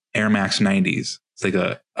LeBron Air Max 90s. It's like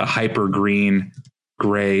a hyper green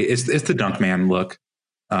gray. It's the Dunkman look,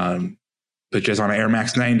 but just on an Air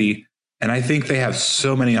Max 90. And I think they have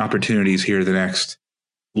so many opportunities here the next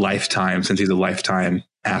lifetime, since he's a lifetime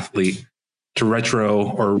athlete, to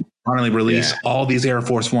retro or finally release all these Air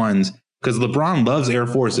Force Ones because LeBron loves Air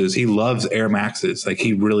Forces. He loves Air Maxes. Like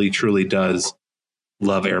he really, truly does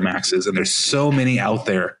love Air Maxes. And there's so many out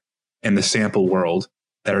there in the sample world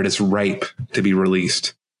that are just ripe to be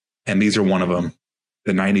released. And these are one of them.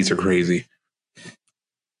 The 90s are crazy.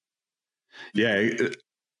 Yeah.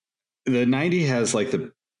 The 90 has like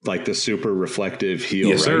the super reflective heel,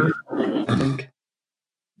 yes, right? Sir. I think.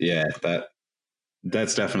 Yeah,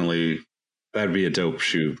 that's definitely, that'd be a dope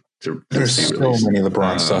shoe. There's so many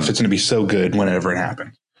LeBron stuff. It's going to be so good whenever it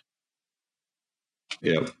happens.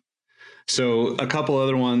 Yep. So a couple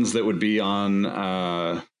other ones that would be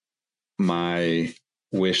on my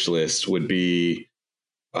wish list would be,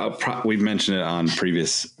 we've mentioned it on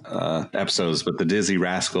previous episodes, but the Dizzy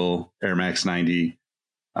Rascal Air Max 90,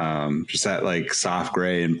 just that like soft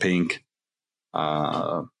gray and pink,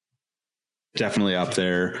 definitely up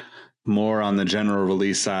there. More on the general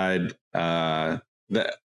release side.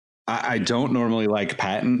 I don't normally like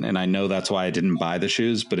patent, and I know that's why I didn't buy the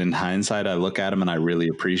shoes, but in hindsight, I look at them and I really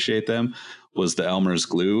appreciate them, was the Elmer's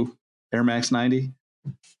Glue Air Max 90.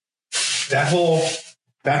 That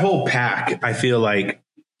whole pack, I feel like,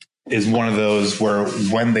 is one of those where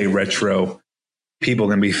when they retro, people are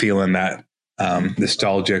going to be feeling that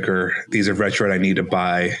nostalgic or these are retro and I need to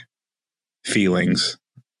buy feelings.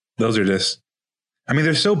 Those are just, I mean,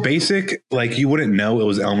 they're so basic, like you wouldn't know it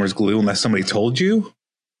was Elmer's Glue unless somebody told you.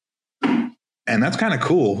 And that's kind of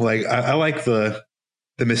cool. Like I like the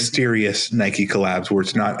mysterious Nike collabs where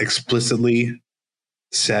it's not explicitly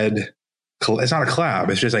said. It's not a collab.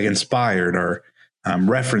 It's just like inspired or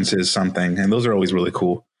references something. And those are always really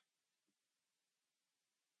cool.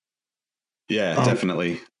 Yeah,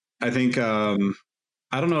 definitely. I think, I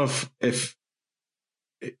don't know if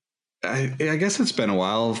I guess it's been a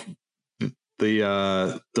while.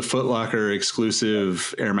 The Foot Locker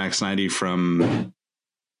exclusive Air Max 90 from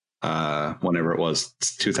whenever it was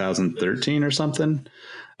 2013 or something,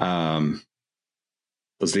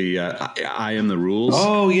 was the I Am the Rules.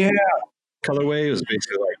 Oh yeah, colorway. It was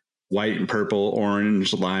basically like white and purple,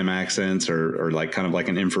 orange, lime accents, or like kind of like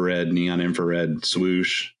an neon infrared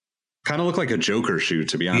swoosh. Kind of looked like a Joker shoe,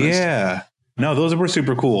 to be honest. Yeah, no, those were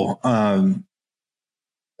super cool.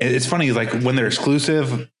 It's funny, like when they're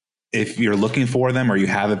exclusive, if you're looking for them or you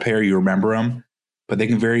have a pair, you remember them, but they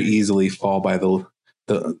can very easily fall by the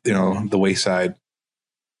wayside.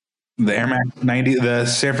 The Air Max 90,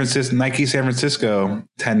 the Nike San Francisco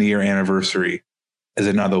 10-year anniversary is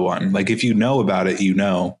another one. Like if you know about it, you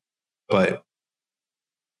know, but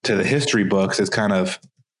to the history books, it's kind of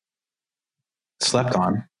slept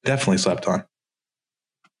on. Definitely slept on.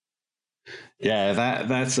 Yeah,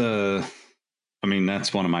 that's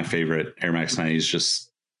one of my favorite Air Max 90s,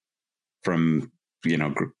 just from,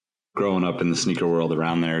 growing up in the sneaker world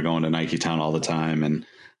around there, going to Nike Town all the time. And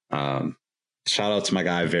shout out to my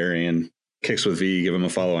guy, Varian, Kicks with V, give him a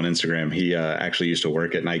follow on Instagram. He actually used to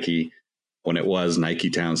work at Nike when it was Nike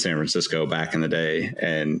Town, San Francisco back in the day.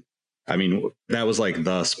 And I mean, that was like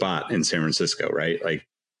the spot in San Francisco, right? Like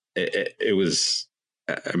it was,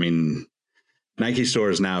 I mean, Nike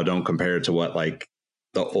stores now don't compare to what like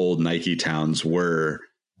the old Nike Towns were,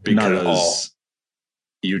 because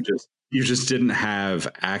you just didn't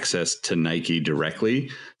have access to Nike directly.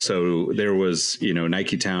 So there was,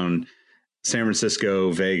 Nike Town, San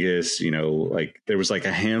Francisco, Vegas, like there was like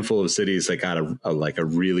a handful of cities that got a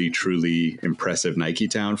really truly impressive Nike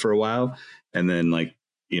Town for a while. And then like,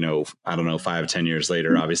 I don't know, 5-10 years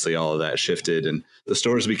later, obviously all of that shifted and the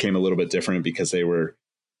stores became a little bit different because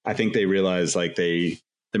I think they realized like they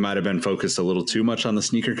might've been focused a little too much on the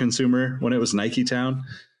sneaker consumer when it was Nike Town.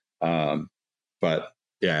 But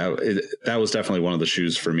yeah, that was definitely one of the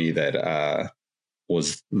shoes for me that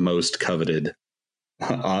was most coveted.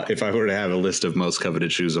 If I were to have a list of most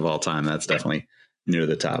coveted shoes of all time, that's definitely near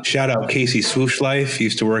the top. Shout out Casey Swoosh Life. He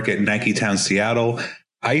used to work at Nike Town Seattle.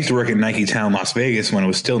 I used to work at Nike Town Las Vegas when it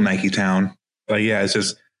was still Nike Town. But yeah, it's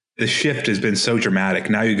just the shift has been so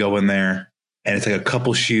dramatic. Now you go in there and it's like a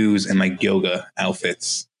couple shoes and like yoga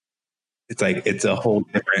outfits. It's like it's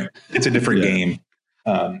a different game.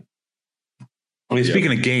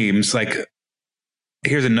 Speaking of games, like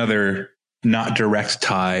here's another not direct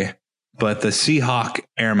tie, but the Seahawk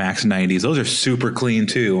Air Max 90s, those are super clean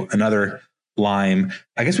too. Another lime.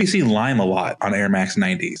 I guess we see lime a lot on Air Max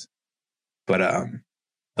 90s, but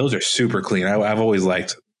those are super clean. I've always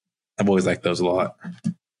liked those a lot.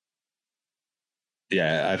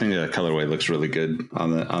 Yeah, I think the colorway looks really good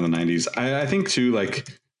on the 90s. I think too, like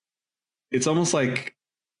it's almost like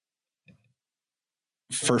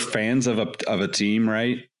for fans of a team,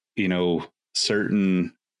 right?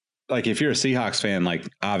 Certain, like if you're a Seahawks fan, like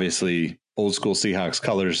obviously old school Seahawks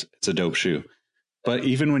colors, it's a dope shoe. But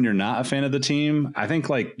even when you're not a fan of the team, I think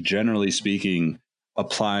like generally speaking,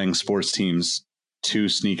 applying sports teams to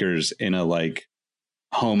sneakers in a like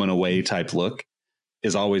home and away type look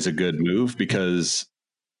is always a good move, because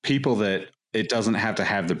people that it doesn't have to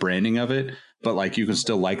have the branding of it, but like you can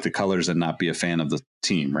still like the colors and not be a fan of the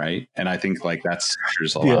team, right? And I think like that's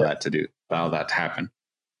allow that to happen.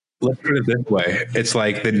 Let's put it this way. It's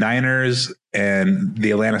like the Niners and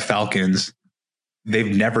the Atlanta Falcons,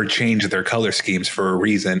 they've never changed their color schemes for a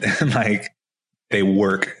reason. Like they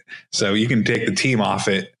work. So you can take the team off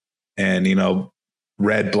it and, you know,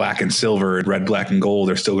 red, black, and silver, and red, black, and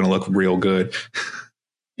gold are still going to look real good.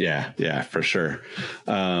 Yeah, for sure.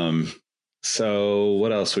 So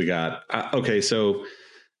what else we got? Okay, so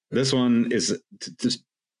this one is just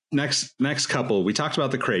next couple. We talked about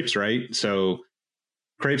the crepes, right? So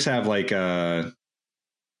crepes have like I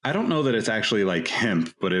don't know that it's actually like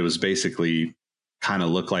hemp, but it was basically kind of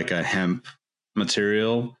looked like a hemp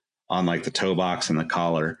material on like the toe box and the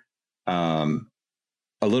collar. A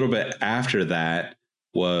little bit after that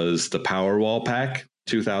was the Powerwall pack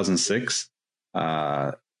 2006.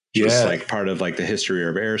 Just like part of like the History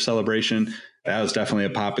of Air celebration. That was definitely a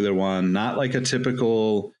popular one. Not like a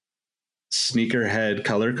typical sneakerhead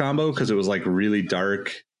color combo, because it was like really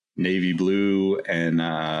dark navy blue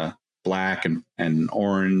and black and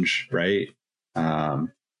orange, right? I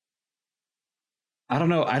don't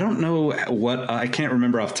know. I don't know what I can't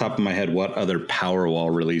remember off the top of my head what other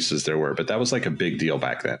Powerwall releases there were, but that was like a big deal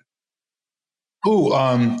back then.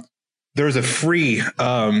 There was a free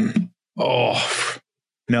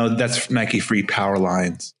no, that's Nike free Power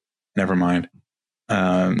Lines. Never mind.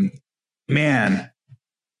 Man, I'm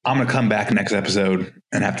gonna come back next episode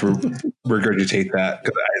and have to regurgitate that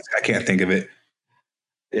because I can't think of it.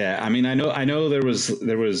 Yeah, I mean, I know there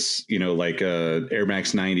was you know, like Air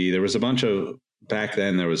Max 90. There was a bunch of back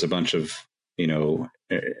then. There was a bunch of, you know,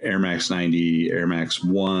 Air Max 90, Air Max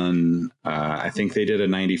 1. I think they did a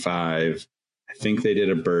 95. I think they did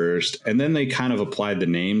a Burst, and then they kind of applied the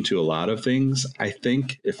name to a lot of things, I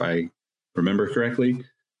think, if I remember correctly.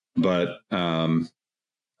 But I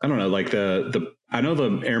don't know, like I know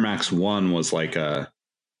the Air Max 1 was like I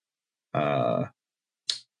want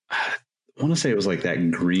to say it was like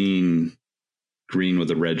that green with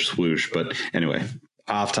a red swoosh. But anyway,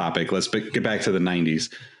 off topic. Let's get back to the 90s.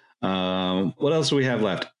 What else do we have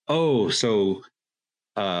left? Oh, so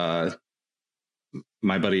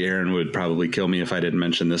my buddy Aaron would probably kill me if I didn't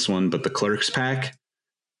mention this one, but the Clerks pack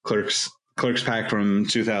pack from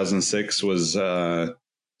 2006 was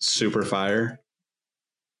super fire.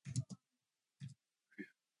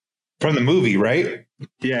 From the movie, right?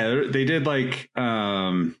 Yeah, they did like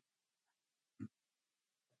what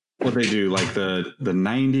they do, like the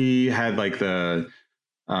 90 had like the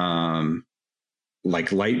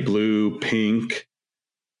like light blue, pink,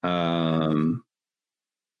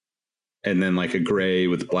 and then like a gray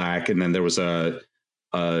with black, and then there was a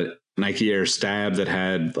Nike Air Stab that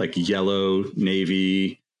had like yellow,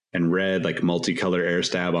 navy, and red, like multicolor Air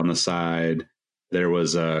Stab on the side. There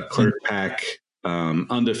was a Clerk pack.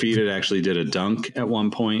 Undefeated actually did a dunk at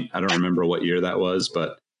one point. I don't remember what year that was,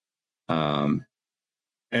 but and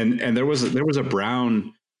there was a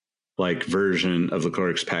brown like version of the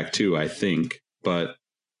Clerks pack too, I think. But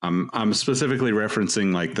I'm specifically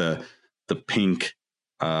referencing like the pink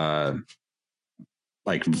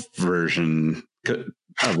like version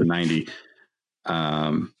of the 90.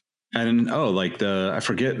 And like I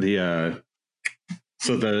forget the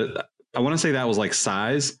so I want to say that was like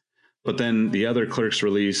size, but then the other Clerks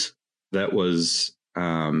release that was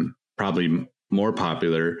probably more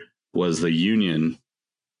popular was the Union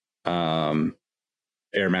Air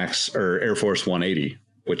Max or Air Force 180,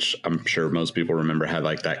 which I'm sure most people remember had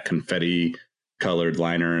like that confetti colored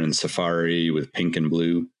liner and safari with pink and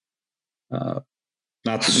blue.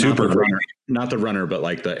 Not the runner, but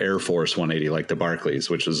like the Air Force 180, like the Barclays,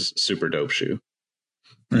 which is super dope shoe.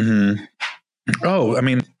 Mm-hmm. Oh, I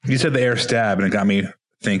mean, you said the Air Stab, and it got me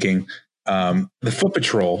thinking. The Foot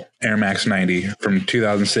Patrol Air Max 90 from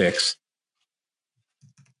 2006.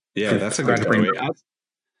 Yeah, that's a good point.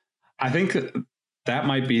 I think that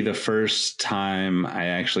might be the first time I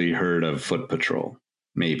actually heard of Foot Patrol.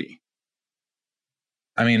 Maybe.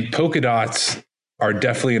 I mean, polka dots are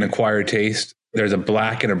definitely an acquired taste. There's a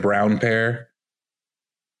black and a brown pair.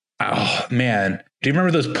 Oh, man. Do you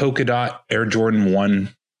remember those polka dot Air Jordan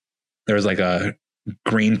 1? There was like a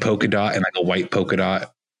green polka dot and like a white polka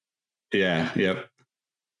dot. Yeah, yep.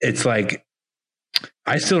 It's like,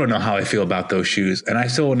 I still don't know how I feel about those shoes. And I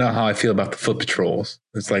still don't know how I feel about the Foot Patrols.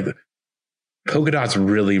 It's like polka dot's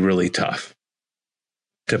really, really tough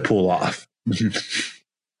to pull off.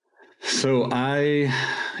 So I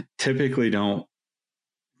typically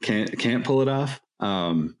can't pull it off.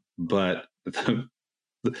 But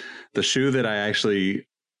the shoe that I actually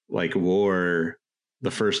like wore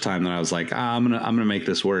the first time that I was like, I'm gonna make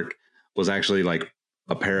this work was actually like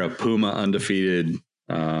a pair of Puma undefeated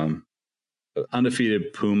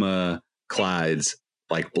Puma Clydes,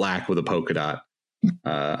 like black with a polka dot.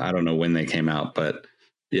 I don't know when they came out, but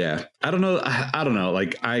yeah, I don't know. I don't know.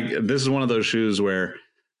 Like this is one of those shoes where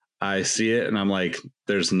I see it and I'm like,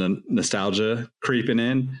 there's nostalgia creeping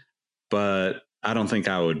in, but I don't think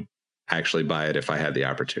I would actually buy it if I had the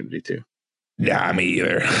opportunity to. Yeah, me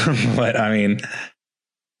either. But I mean,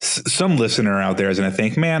 some listener out there is going to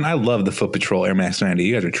think, man, I love the Foot Patrol Air Max 90.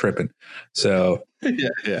 You guys are tripping. So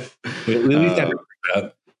yeah. We at least have to bring it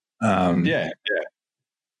up. I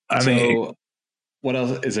mean, what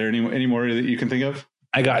else? Is there any more that you can think of?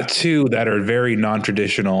 I got two that are very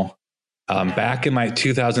non-traditional. Back in like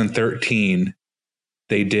 2013,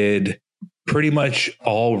 they did pretty much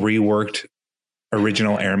all reworked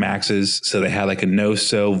original Air Maxes. So they had like a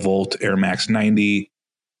no-sew Volt Air Max 90,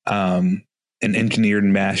 an engineered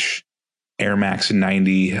mesh Air Max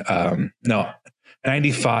 90,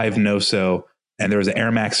 95 no-sew. And there was an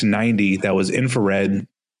Air Max 90 that was infrared,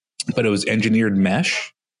 but it was engineered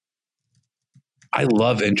mesh. I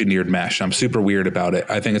love engineered mesh. I'm super weird about it.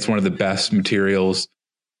 I think it's one of the best materials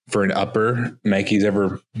for an upper Nike's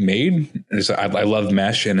ever made. I love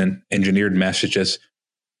mesh, and an engineered mesh is just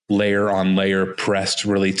layer on layer pressed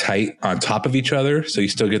really tight on top of each other. So you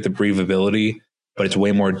still get the breathability, but it's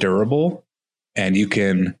way more durable. And you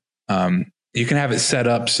can have it set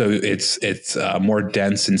up so it's more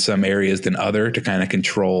dense in some areas than other to kind of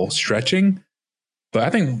control stretching. But I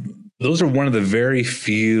think those are one of the very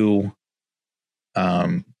few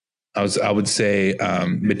I would say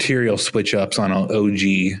material switch ups on an OG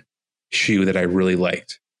shoe that I really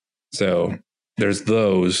liked. So there's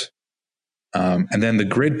those. And then the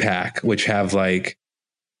Grid Pack, which have like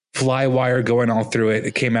Flywire going all through it.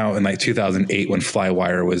 It came out in like 2008 when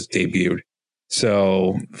Flywire was debuted.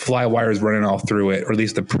 So Flywire is running all through it, or at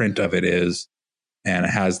least the print of it is. And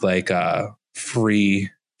it has like a free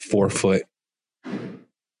 4-foot.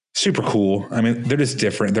 Super cool. I mean, they're just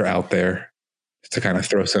different. They're out there. To kind of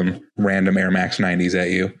throw some random Air Max 90s at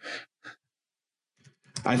you.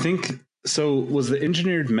 I think so. Was the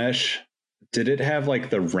engineered mesh, did it have like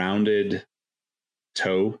the rounded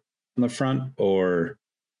toe on the front, or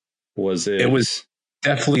was it? It was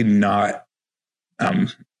definitely not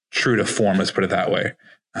true to form, let's put it that way.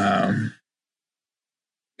 Yeah,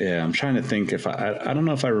 I'm trying to think if I don't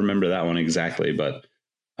know if I remember that one exactly, but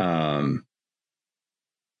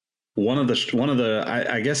one of the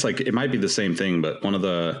I guess like it might be the same thing, but one of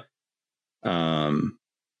the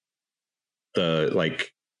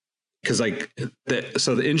like, because like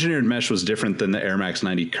so the engineered mesh was different than the Air Max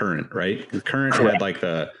 90 Current, right? The Current had like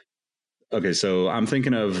so I'm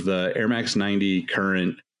thinking of the Air Max 90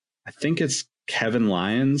 Current. I think it's Kevin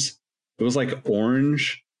Lyons. It was like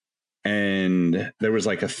orange, and there was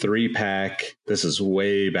like a 3-pack. This is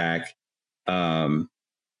way back. I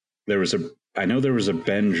know there was a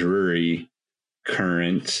Ben Drury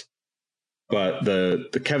Current, but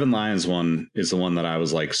the Kevin Lyons one is the one that I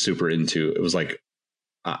was like super into. It was like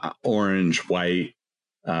orange, white,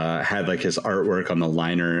 had like his artwork on the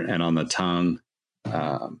liner and on the tongue.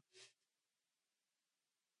 I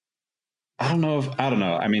don't know.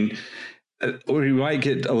 I mean, we might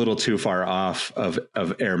get a little too far off of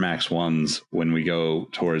Air Max 1s when we go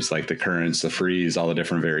towards like the Currents, the Frees, all the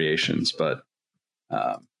different variations, but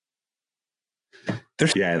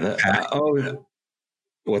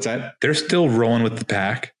what's that? They're still rolling with the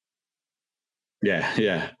pack.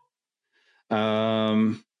 Yeah.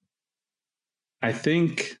 I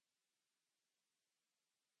think.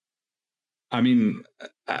 I mean,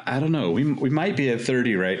 I don't know. We might be at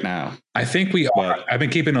 30 right now. I think we are. I've been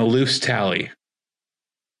keeping a loose tally.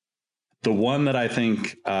 The one that I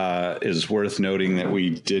think is worth noting that we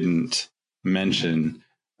didn't mention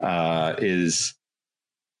is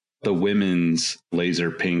the women's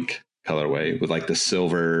laser pink colorway with like the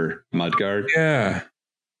silver mudguard. Yeah.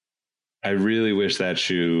 I really wish that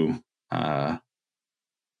shoe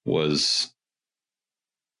was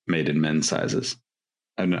made in men's sizes.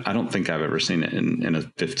 I don't think I've ever seen it in a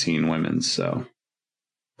 15 women's. So,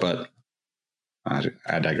 but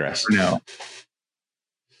I digress. No.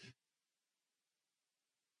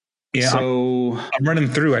 Yeah. So I'm running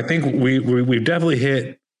through. I think we've definitely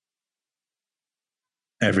hit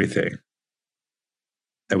everything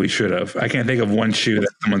that we should have. I can't think of one shoe that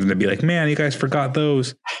someone's going to be like, man, you guys forgot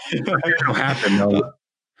those. It'll happen though.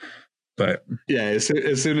 But yeah, as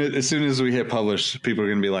soon as we hit publish, people are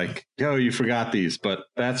going to be like, yo, you forgot these. But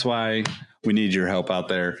that's why we need your help out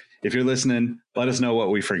there. If you're listening, let us know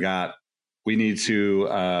what we forgot. We need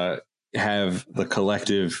to have the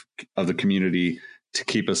collective of the community to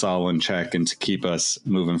keep us all in check and to keep us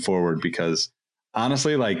moving forward, because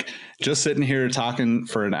honestly, like just sitting here talking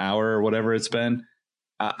for an hour or whatever it's been,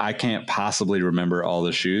 I can't possibly remember all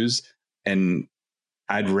the shoes, and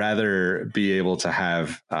I'd rather be able to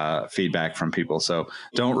have feedback from people. So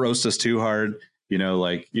don't roast us too hard. You know,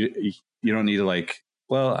 like you don't need to like,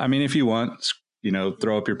 well, I mean, if you want, you know,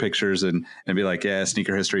 throw up your pictures and be like, yeah,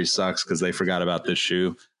 sneaker history sucks because they forgot about this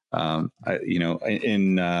shoe. The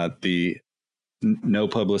no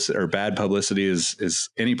publicity or bad publicity is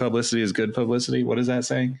any publicity is good publicity. What is that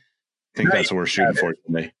saying? I think that's what we're shooting for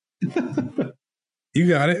today. You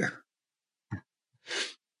got it.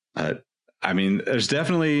 I mean, there's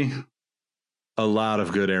definitely a lot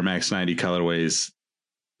of good Air Max 90 colorways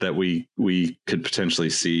that we could potentially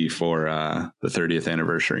see for the 30th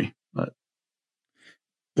anniversary. But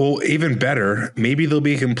well, even better, maybe there'll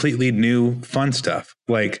be completely new fun stuff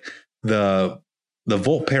like the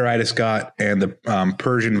Volt pair I just got and the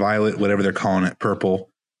Persian Violet, whatever they're calling it, purple.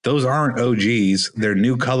 Those aren't OGs. They're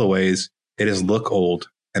new colorways. They just look old.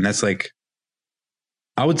 And that's like,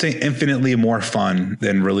 I would say infinitely more fun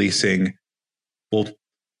than releasing. Well,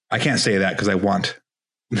 I can't say that because I want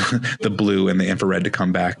the blue and the infrared to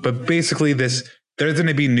come back. But basically there's going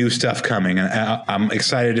to be new stuff coming. And I'm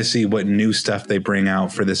excited to see what new stuff they bring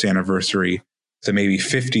out for this anniversary. So maybe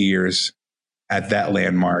 50 years at that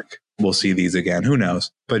landmark, we'll see these again. Who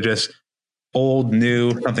knows? But just old,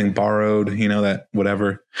 new, something borrowed, you know, that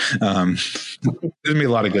whatever. There's going to be a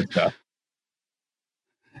lot of good stuff.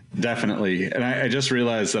 Definitely. And I just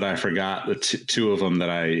realized that I forgot the two of them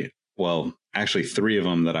actually three of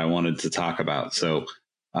them that I wanted to talk about. So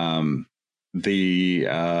they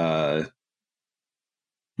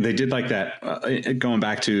did like that, going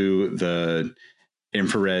back to the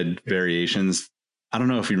infrared variations. I don't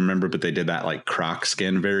know if you remember, but they did that like croc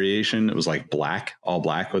skin variation. It was like black, all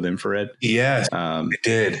black with infrared. Yes, I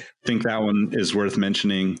did. I think that one is worth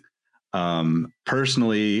mentioning.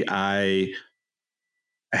 Personally, I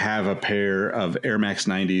have a pair of Air Max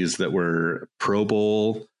 90s that were Pro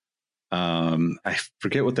Bowl. I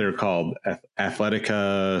forget what they're called,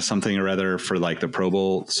 Athletica something or other, for like the Pro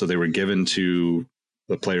Bowl. So they were given to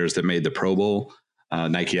the players that made the Pro Bowl,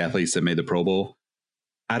 Nike athletes that made the Pro Bowl.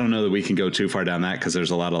 I don't know that we can go too far down that because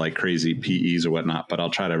there's a lot of like crazy PEs or whatnot, but I'll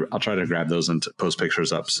try to grab those and post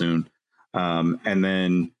pictures up soon. And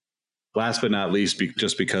then last but not least,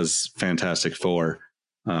 just because Fantastic Four,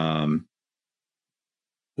 was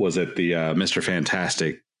it the Mr.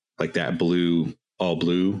 Fantastic, like that blue, all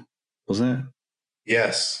blue, wasn't it?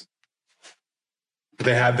 Yes.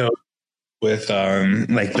 They had those with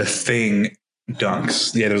like the Thing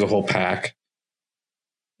dunks. Yeah, there's a whole pack.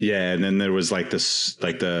 Yeah, and then there was like this,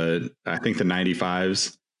 like I think the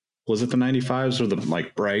 95s. Was it the 95s or the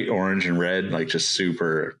like bright orange and red, like just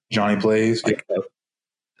super Johnny Blaze, like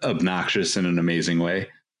obnoxious in an amazing way?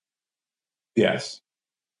 Yes.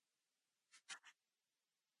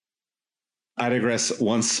 I digress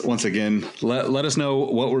once again. Let us know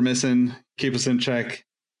what we're missing. Keep us in check.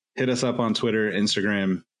 Hit us up on Twitter,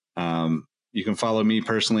 Instagram. You can follow me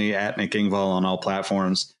personally at Nick Engvall on all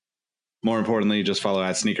platforms. More importantly, just follow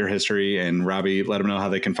at Sneaker History. And Robbie, let them know how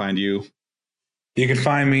they can find you. You can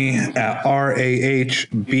find me at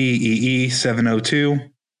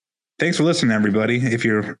RAHBEE702. Thanks for listening, everybody. If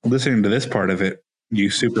you're listening to this part of it,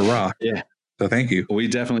 you super rock. Yeah. So thank you. We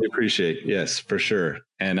definitely appreciate it. Yes, for sure.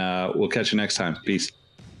 And we'll catch you next time. Peace.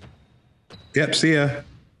 Yep. See ya.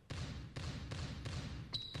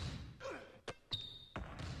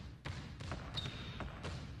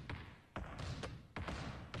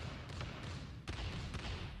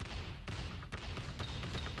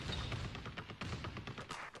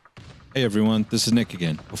 Hey everyone, this is Nick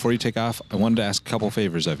again. Before you take off, I wanted to ask a couple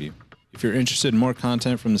favors of you. If you're interested in more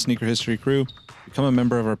content from the Sneaker History crew, become a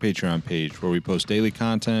member of our Patreon page where we post daily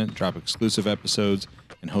content, drop exclusive episodes,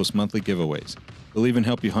 and host monthly giveaways. We'll even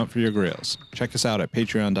help you hunt for your grails. Check us out at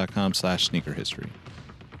patreon.com/sneakerhistory.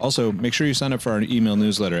 Also, make sure you sign up for our email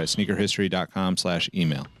newsletter at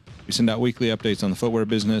sneakerhistory.com/email. We send out weekly updates on the footwear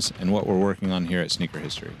business and what we're working on here at Sneaker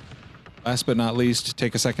History. Last but not least,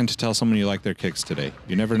 take a second to tell someone you like their kicks today.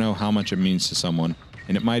 You never know how much it means to someone,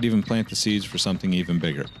 and it might even plant the seeds for something even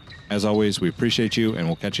bigger. As always, we appreciate you, and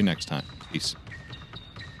we'll catch you next time. Peace.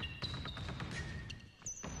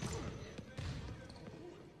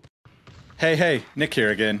 Hey, Nick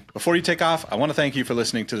here again. Before you take off, I want to thank you for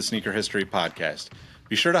listening to the Sneaker History podcast.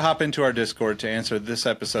 Be sure to hop into our Discord to answer this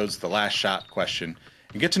episode's The Last Shot question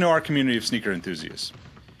and get to know our community of sneaker enthusiasts.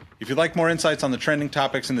 If you'd like more insights on the trending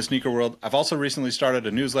topics in the sneaker world, I've also recently started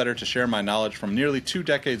a newsletter to share my knowledge from nearly 2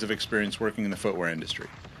 decades of experience working in the footwear industry.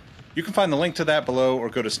 You can find the link to that below or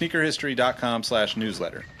go to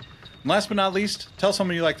sneakerhistory.com/newsletter. And last but not least, tell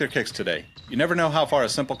someone you like their kicks today. You never know how far a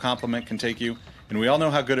simple compliment can take you, and we all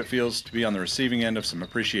know how good it feels to be on the receiving end of some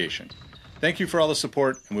appreciation. Thank you for all the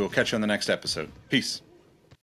support, and we will catch you on the next episode. Peace.